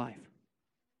in your life?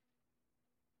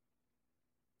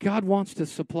 God wants to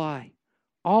supply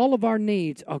all of our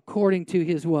needs according to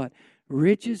His what?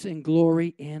 Riches and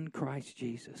glory in Christ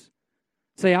Jesus.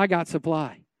 Say, I got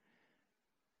supply.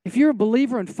 If you're a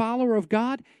believer and follower of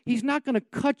God, He's not going to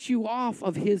cut you off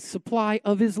of His supply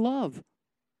of His love.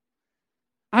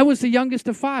 I was the youngest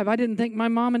of 5. I didn't think my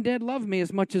mom and dad loved me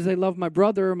as much as they loved my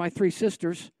brother or my 3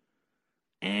 sisters.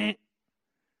 We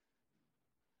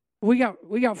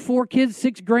got 4 kids,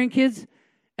 6 grandkids,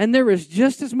 and there is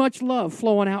just as much love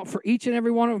flowing out for each and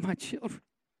every one of my children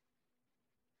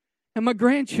and my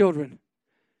grandchildren.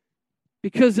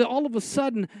 Because all of a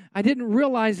sudden, I didn't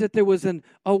realize that there was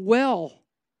a well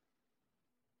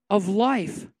of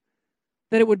life,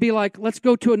 that it would be like, let's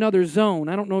go to another zone.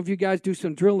 I don't know if you guys do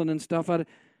some drilling and stuff.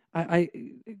 I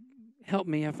help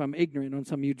me if I'm ignorant on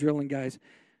some of you drilling guys.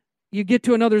 You get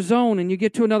to another zone and you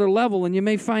get to another level and you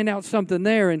may find out something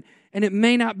there and it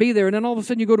may not be there. And then all of a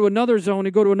sudden you go to another zone,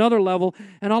 you go to another level,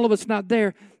 and all of it's not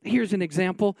there. Here's an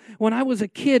example. When I was a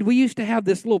kid, we used to have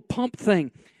this little pump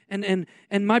thing. And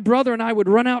my brother and I would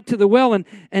run out to the well and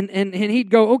he'd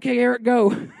go, okay, Eric,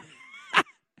 go.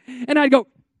 And I'd go,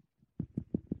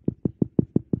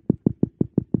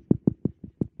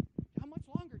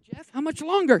 how much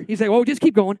longer? He'd say, oh, just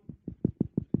keep going.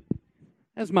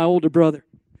 That's my older brother.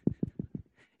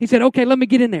 He said, okay, let me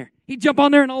get in there. He'd jump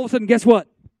on there, and all of a sudden, guess what?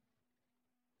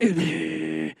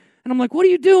 And I'm like, what are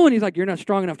you doing? He's like, you're not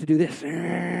strong enough to do this.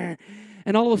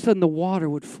 And all of a sudden, the water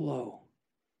would flow.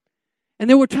 And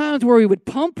there were times where he would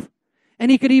pump, and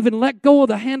he could even let go of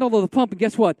the handle of the pump, and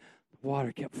guess what? The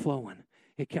water kept flowing.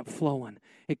 It kept flowing.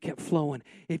 It kept flowing.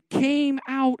 It came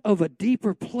out of a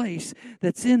deeper place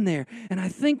that's in there. And I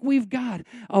think we've got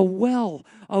a well.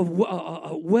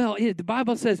 The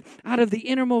Bible says, out of the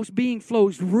innermost being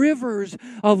flows rivers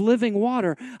of living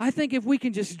water. I think if we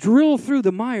can just drill through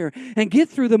the mire and get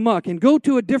through the muck and go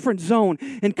to a different zone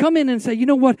and come in and say, you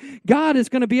know what? God is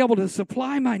going to be able to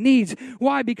supply my needs.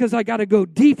 Why? Because I got to go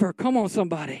deeper. Come on,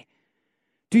 somebody.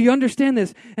 Do you understand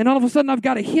this? And all of a sudden, I've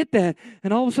got to hit that.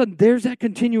 And all of a sudden, there's that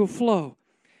continual flow.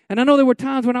 And I know there were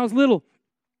times when I was little,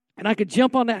 and I could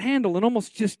jump on that handle, and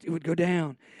almost just, it would go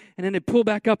down. And then it'd pull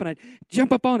back up, and I'd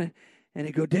jump up on it, and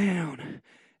it'd go down.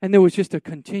 And there was just a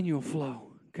continual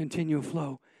flow, continual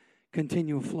flow,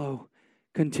 continual flow,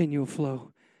 continual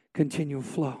flow, continual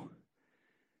flow.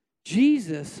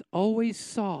 Jesus always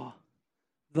saw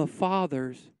the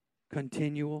Father's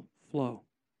continual flow.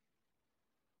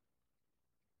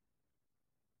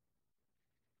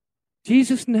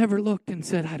 Jesus never looked and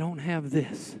said, I don't have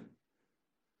this.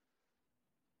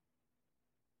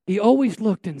 He always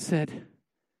looked and said,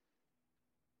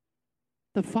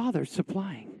 the Father's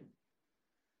supplying.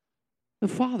 The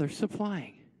Father's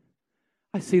supplying.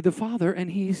 I see the Father and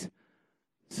He's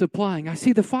supplying. I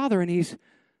see the Father and He's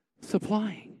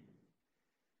supplying.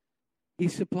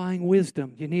 He's supplying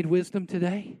wisdom. Do you need wisdom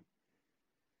today?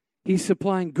 He's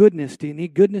supplying goodness. Do you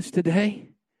need goodness today?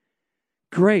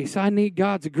 Grace. I need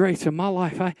God's grace in my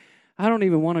life. I don't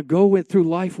even want to go through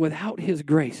life without His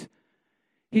grace.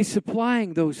 He's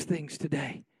supplying those things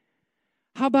today.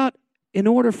 How about in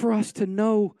order for us to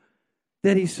know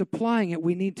that He's supplying it,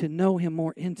 we need to know Him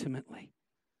more intimately?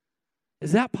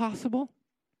 Is that possible?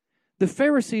 The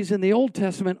Pharisees in the Old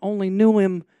Testament only knew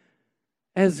Him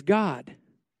as God,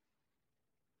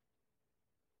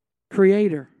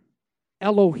 Creator,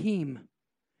 Elohim.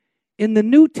 In the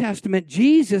New Testament,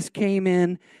 Jesus came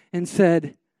in and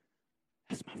said,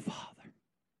 that's my Father.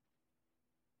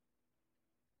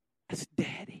 That's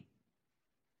Daddy.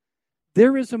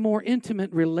 There is a more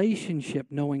intimate relationship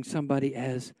knowing somebody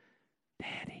as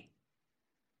Daddy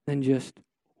than just,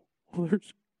 well,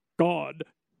 there's God,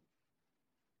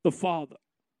 the Father.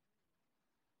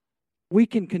 We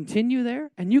can continue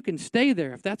there, and you can stay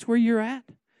there if that's where you're at.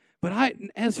 But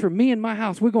as for me and my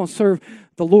house, we're going to serve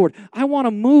the Lord. I want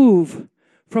to move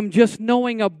from just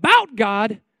knowing about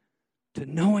God to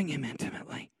knowing Him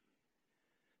intimately.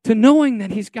 To knowing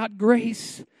that He's got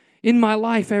grace in my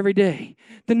life every day.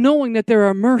 To knowing that there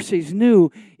are mercies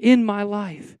new in my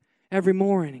life every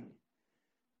morning.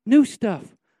 New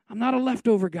stuff. I'm not a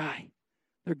leftover guy.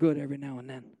 They're good every now and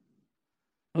then.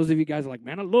 Those of you guys are like,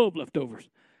 man, I love leftovers.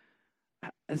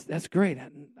 That's great.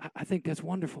 I think that's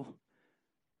wonderful.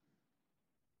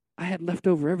 I had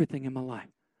leftover everything in my life.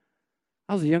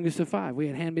 I was the youngest of 5. We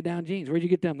had hand-me-down jeans. Where'd you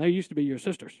get them? They used to be your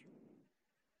sisters.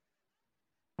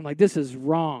 I'm like, this is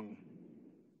wrong.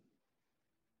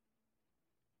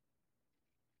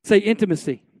 Say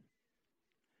intimacy.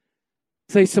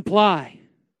 Say supply.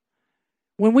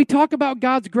 When we talk about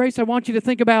God's grace, I want you to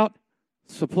think about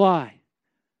supply.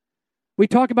 We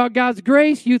talk about God's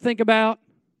grace, you think about.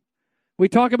 We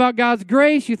talk about God's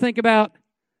grace, you think about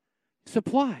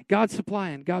supply. God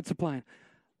supplying, God supplying.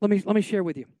 Let me share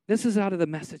with you. This is out of the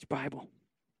Message Bible.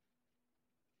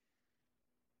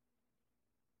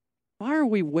 Why are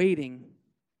we waiting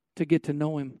to get to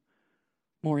know Him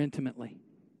more intimately?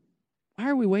 Why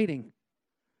are we waiting?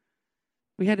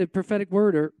 We had a prophetic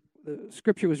word, or the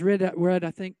scripture was read,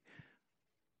 I think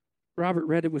Robert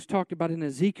read, it was talked about in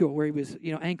Ezekiel where he was,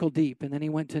 ankle deep, and then he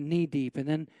went to knee deep, and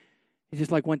then he just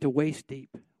went to waist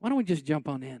deep. Why don't we just jump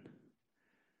on in?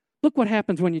 Look what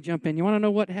happens when you jump in. You want to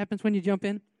know what happens when you jump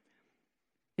in?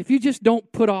 If you just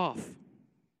don't put off.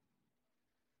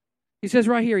 He says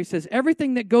right here, he says,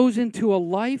 everything that goes into a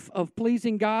life of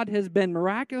pleasing God has been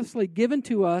miraculously given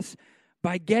to us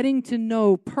by getting to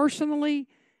know personally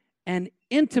and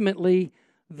intimately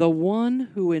the one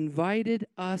who invited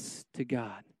us to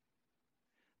God.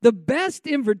 The best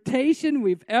invitation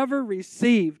we've ever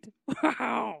received.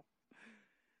 Wow.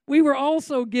 We were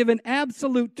also given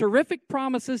absolute terrific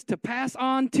promises to pass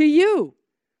on to you.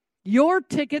 Your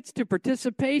tickets to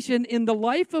participation in the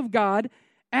life of God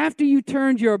after you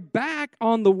turned your back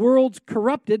on the world's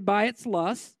corrupted by its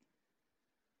lusts.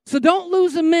 So don't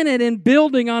lose a minute in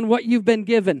building on what you've been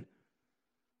given.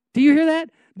 Do you hear that?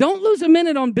 Don't lose a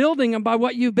minute on building by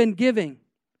what you've been giving.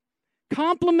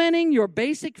 Complementing your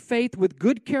basic faith with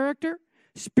good character,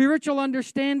 spiritual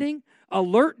understanding,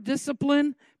 alert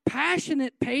discipline,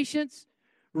 passionate patience,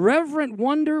 reverent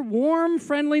wonder, warm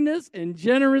friendliness, and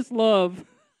generous love.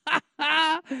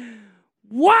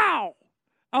 Wow!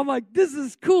 I'm like, this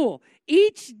is cool.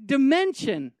 Each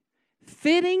dimension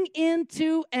fitting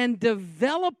into and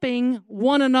developing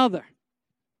one another.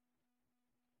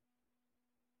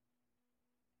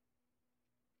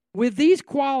 With these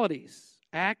qualities,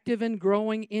 active and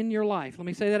growing in your life. Let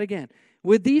me say that again.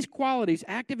 With these qualities,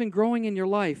 active and growing in your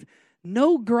life,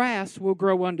 no grass will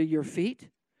grow under your feet.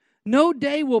 No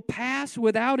day will pass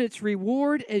without its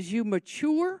reward as you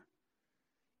mature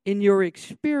in your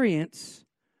experience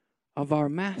of our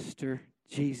Master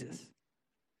Jesus.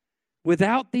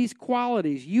 Without these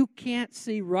qualities, you can't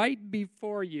see right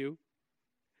before you,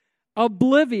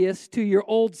 oblivious to your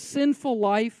old sinful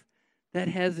life that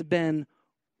has been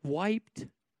wiped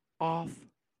off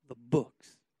the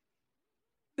books.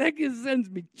 That just sends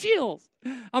me chills.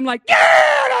 I'm like,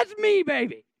 yeah, that's me,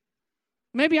 baby.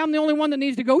 Maybe I'm the only one that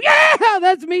needs to go, yeah,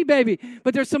 that's me, baby.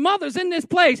 But there's some others in this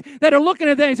place that are looking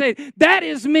at that and saying, that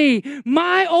is me.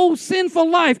 My old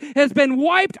sinful life has been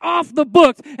wiped off the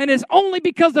books, and it's only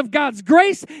because of God's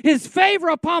grace, His favor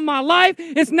upon my life.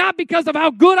 It's not because of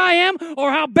how good I am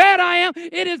or how bad I am.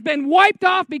 It has been wiped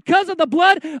off because of the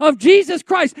blood of Jesus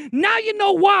Christ. Now you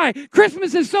know why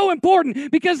Christmas is so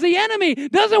important, because the enemy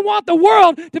doesn't want the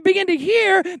world to begin to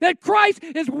hear that Christ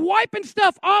is wiping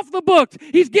stuff off the books.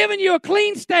 He's giving you a clean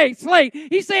slate.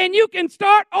 He's saying you can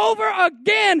start over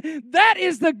again. That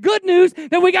is the good news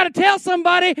that we got to tell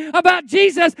somebody about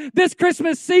Jesus this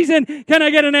Christmas season. Can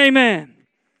I get an amen?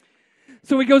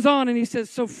 So he goes on and he says,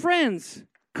 so friends,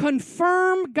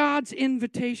 Confirm God's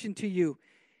invitation to you,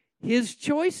 His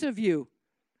choice of you.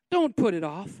 Don't put it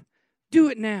off. Do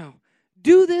it now.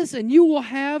 Do this and you will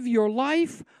have your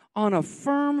life on a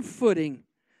firm footing.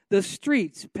 The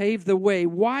streets pave the way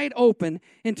wide open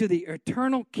into the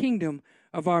eternal kingdom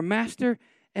of our Master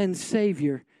and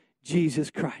Savior, Jesus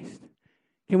Christ.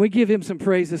 Can we give Him some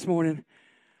praise this morning?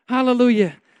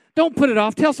 Hallelujah. Don't put it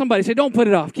off. Tell somebody, say, don't put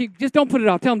it off. Just don't put it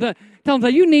off. Tell them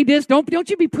that you need this. Don't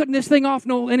you be putting this thing off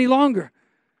any longer.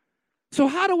 So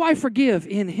how do I forgive?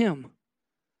 In Him.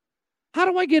 How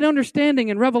do I get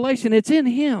understanding and revelation? It's in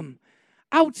Him.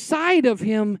 Outside of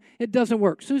Him, it doesn't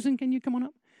work. Susan, can you come on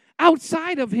up?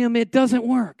 Outside of Him, it doesn't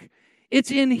work.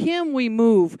 It's in Him we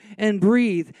move and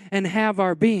breathe and have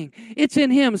our being. It's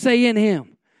in Him. Say, in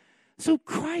Him. So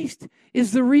Christ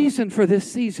is the reason for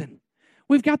this season.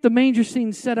 We've got the manger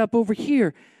scene set up over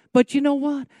here. But you know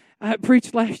what? I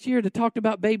preached last year that talked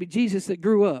about baby Jesus that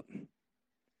grew up.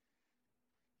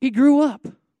 He grew up.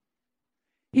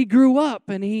 He grew up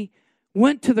and He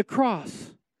went to the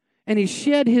cross. And He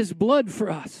shed His blood for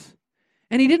us.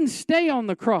 And He didn't stay on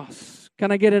the cross.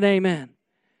 Can I get an amen?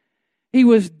 He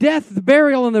was death, the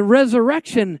burial, and the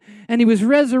resurrection. And He was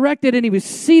resurrected and He was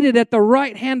seated at the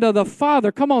right hand of the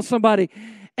Father. Come on, somebody.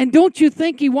 And don't you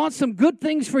think He wants some good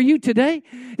things for you today?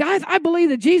 I believe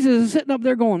that Jesus is sitting up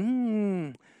there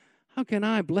going, how can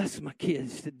I bless my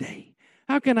kids today?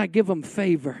 How can I give them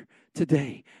favor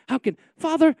today?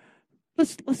 Father,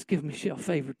 let's give Michelle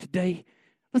favor today.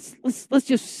 Let's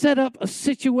just set up a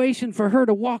situation for her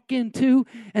to walk into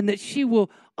and that she will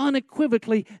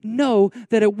unequivocally know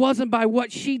that it wasn't by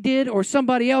what she did or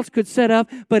somebody else could set up,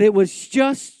 but it was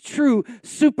just true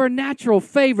supernatural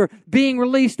favor being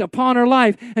released upon her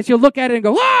life. And she'll look at it and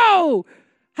go, whoa,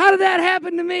 how did that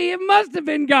happen to me? It must have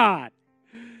been God.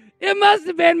 It must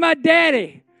have been my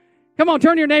daddy. Come on,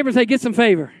 turn to your neighbor and say, get some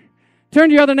favor. Turn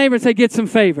to your other neighbor and say, get some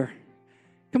favor.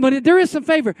 Come on, there is some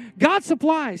favor. God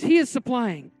supplies. He is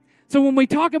supplying. So when we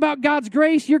talk about God's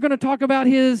grace, you're going to talk about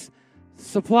His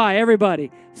supply.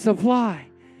 Everybody, supply.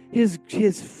 His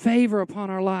favor upon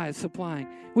our lives, supplying.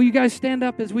 Will you guys stand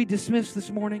up as we dismiss this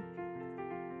morning?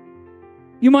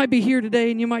 You might be here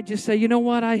today and you might just say, you know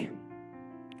what, I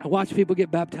watch people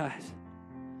get baptized.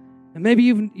 And maybe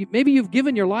you've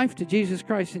given your life to Jesus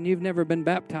Christ and you've never been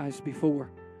baptized before.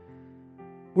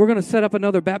 We're going to set up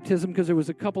another baptism because there was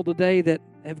a couple today that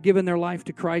have given their life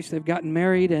to Christ. They've gotten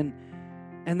married and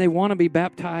they want to be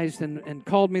baptized and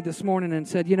called me this morning and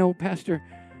said, you know, Pastor,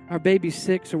 our baby's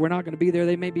sick, so we're not going to be there.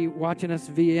 They may be watching us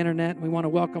via internet, and we want to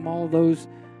welcome all of those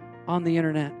on the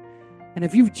internet. And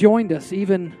if you've joined us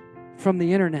even from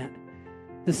the internet,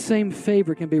 the same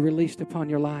favor can be released upon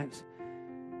your lives.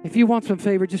 If you want some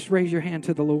favor, just raise your hand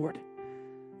to the Lord.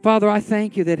 Father, I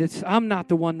thank you that I'm not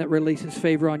the one that releases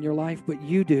favor on your life, but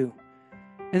you do.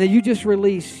 And that you just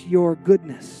release your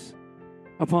goodness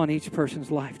upon each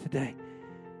person's life today.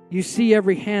 You see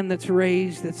every hand that's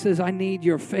raised that says, I need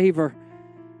your favor.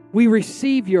 We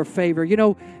receive your favor. You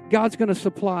know, God's going to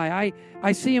supply.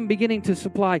 I see Him beginning to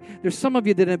supply. There's some of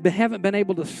you that haven't been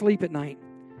able to sleep at night.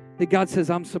 That God says,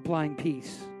 I'm supplying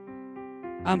peace.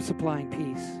 I'm supplying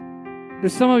peace.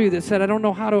 There's some of you that said, I don't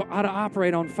know how to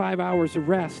operate on 5 hours of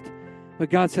rest. But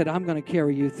God said, I'm going to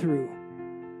carry you through.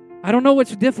 I don't know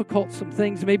what's difficult, some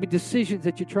things, maybe decisions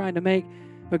that you're trying to make.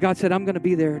 But God said, I'm going to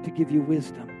be there to give you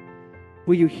wisdom.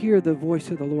 Will you hear the voice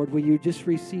of the Lord? Will you just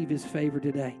receive His favor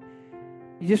today?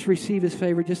 You just receive His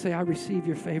favor. Just say, I receive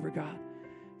your favor, God.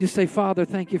 Just say, Father,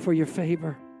 thank you for your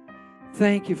favor.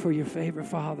 Thank you for your favor,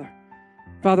 Father.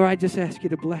 Father, I just ask you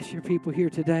to bless your people here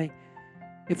today.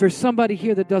 If there's somebody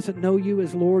here that doesn't know you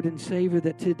as Lord and Savior,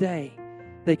 that today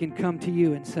they can come to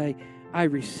you and say, I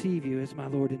receive you as my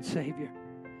Lord and Savior.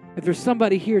 If there's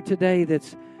somebody here today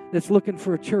that's looking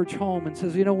for a church home and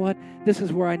says, you know what, this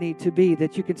is where I need to be,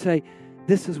 that you can say,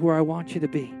 this is where I want you to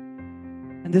be.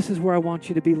 And this is where I want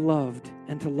you to be loved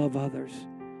and to love others.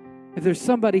 If there's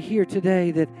somebody here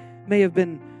today that may have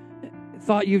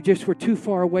thought you just were too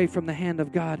far away from the hand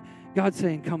of God, God's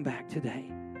saying, come back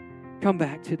today. Come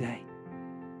back today.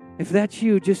 If that's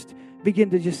you, just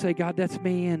begin to just say, God, that's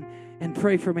me, and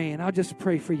pray for me, and I'll just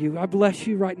pray for you. I bless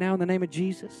you right now in the name of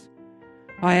Jesus.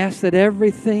 I ask that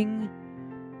everything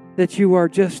that you are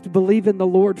just believing the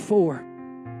Lord for,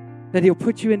 that He'll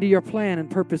put you into your plan and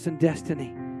purpose and destiny.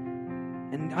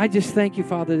 And I just thank you,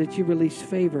 Father, that you release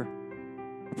favor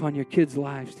upon your kids'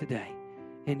 lives today.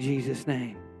 In Jesus'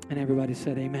 name. And everybody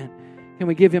said amen. Can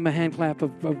we give Him a hand clap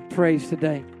of praise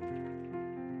today?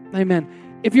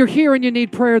 Amen. If you're here and you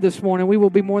need prayer this morning, we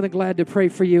will be more than glad to pray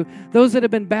for you. Those that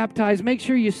have been baptized, make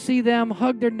sure you see them,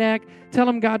 hug their neck, tell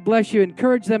them God bless you,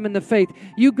 encourage them in the faith.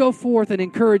 You go forth and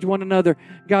encourage one another.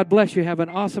 God bless you. Have an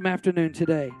awesome afternoon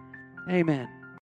today. Amen.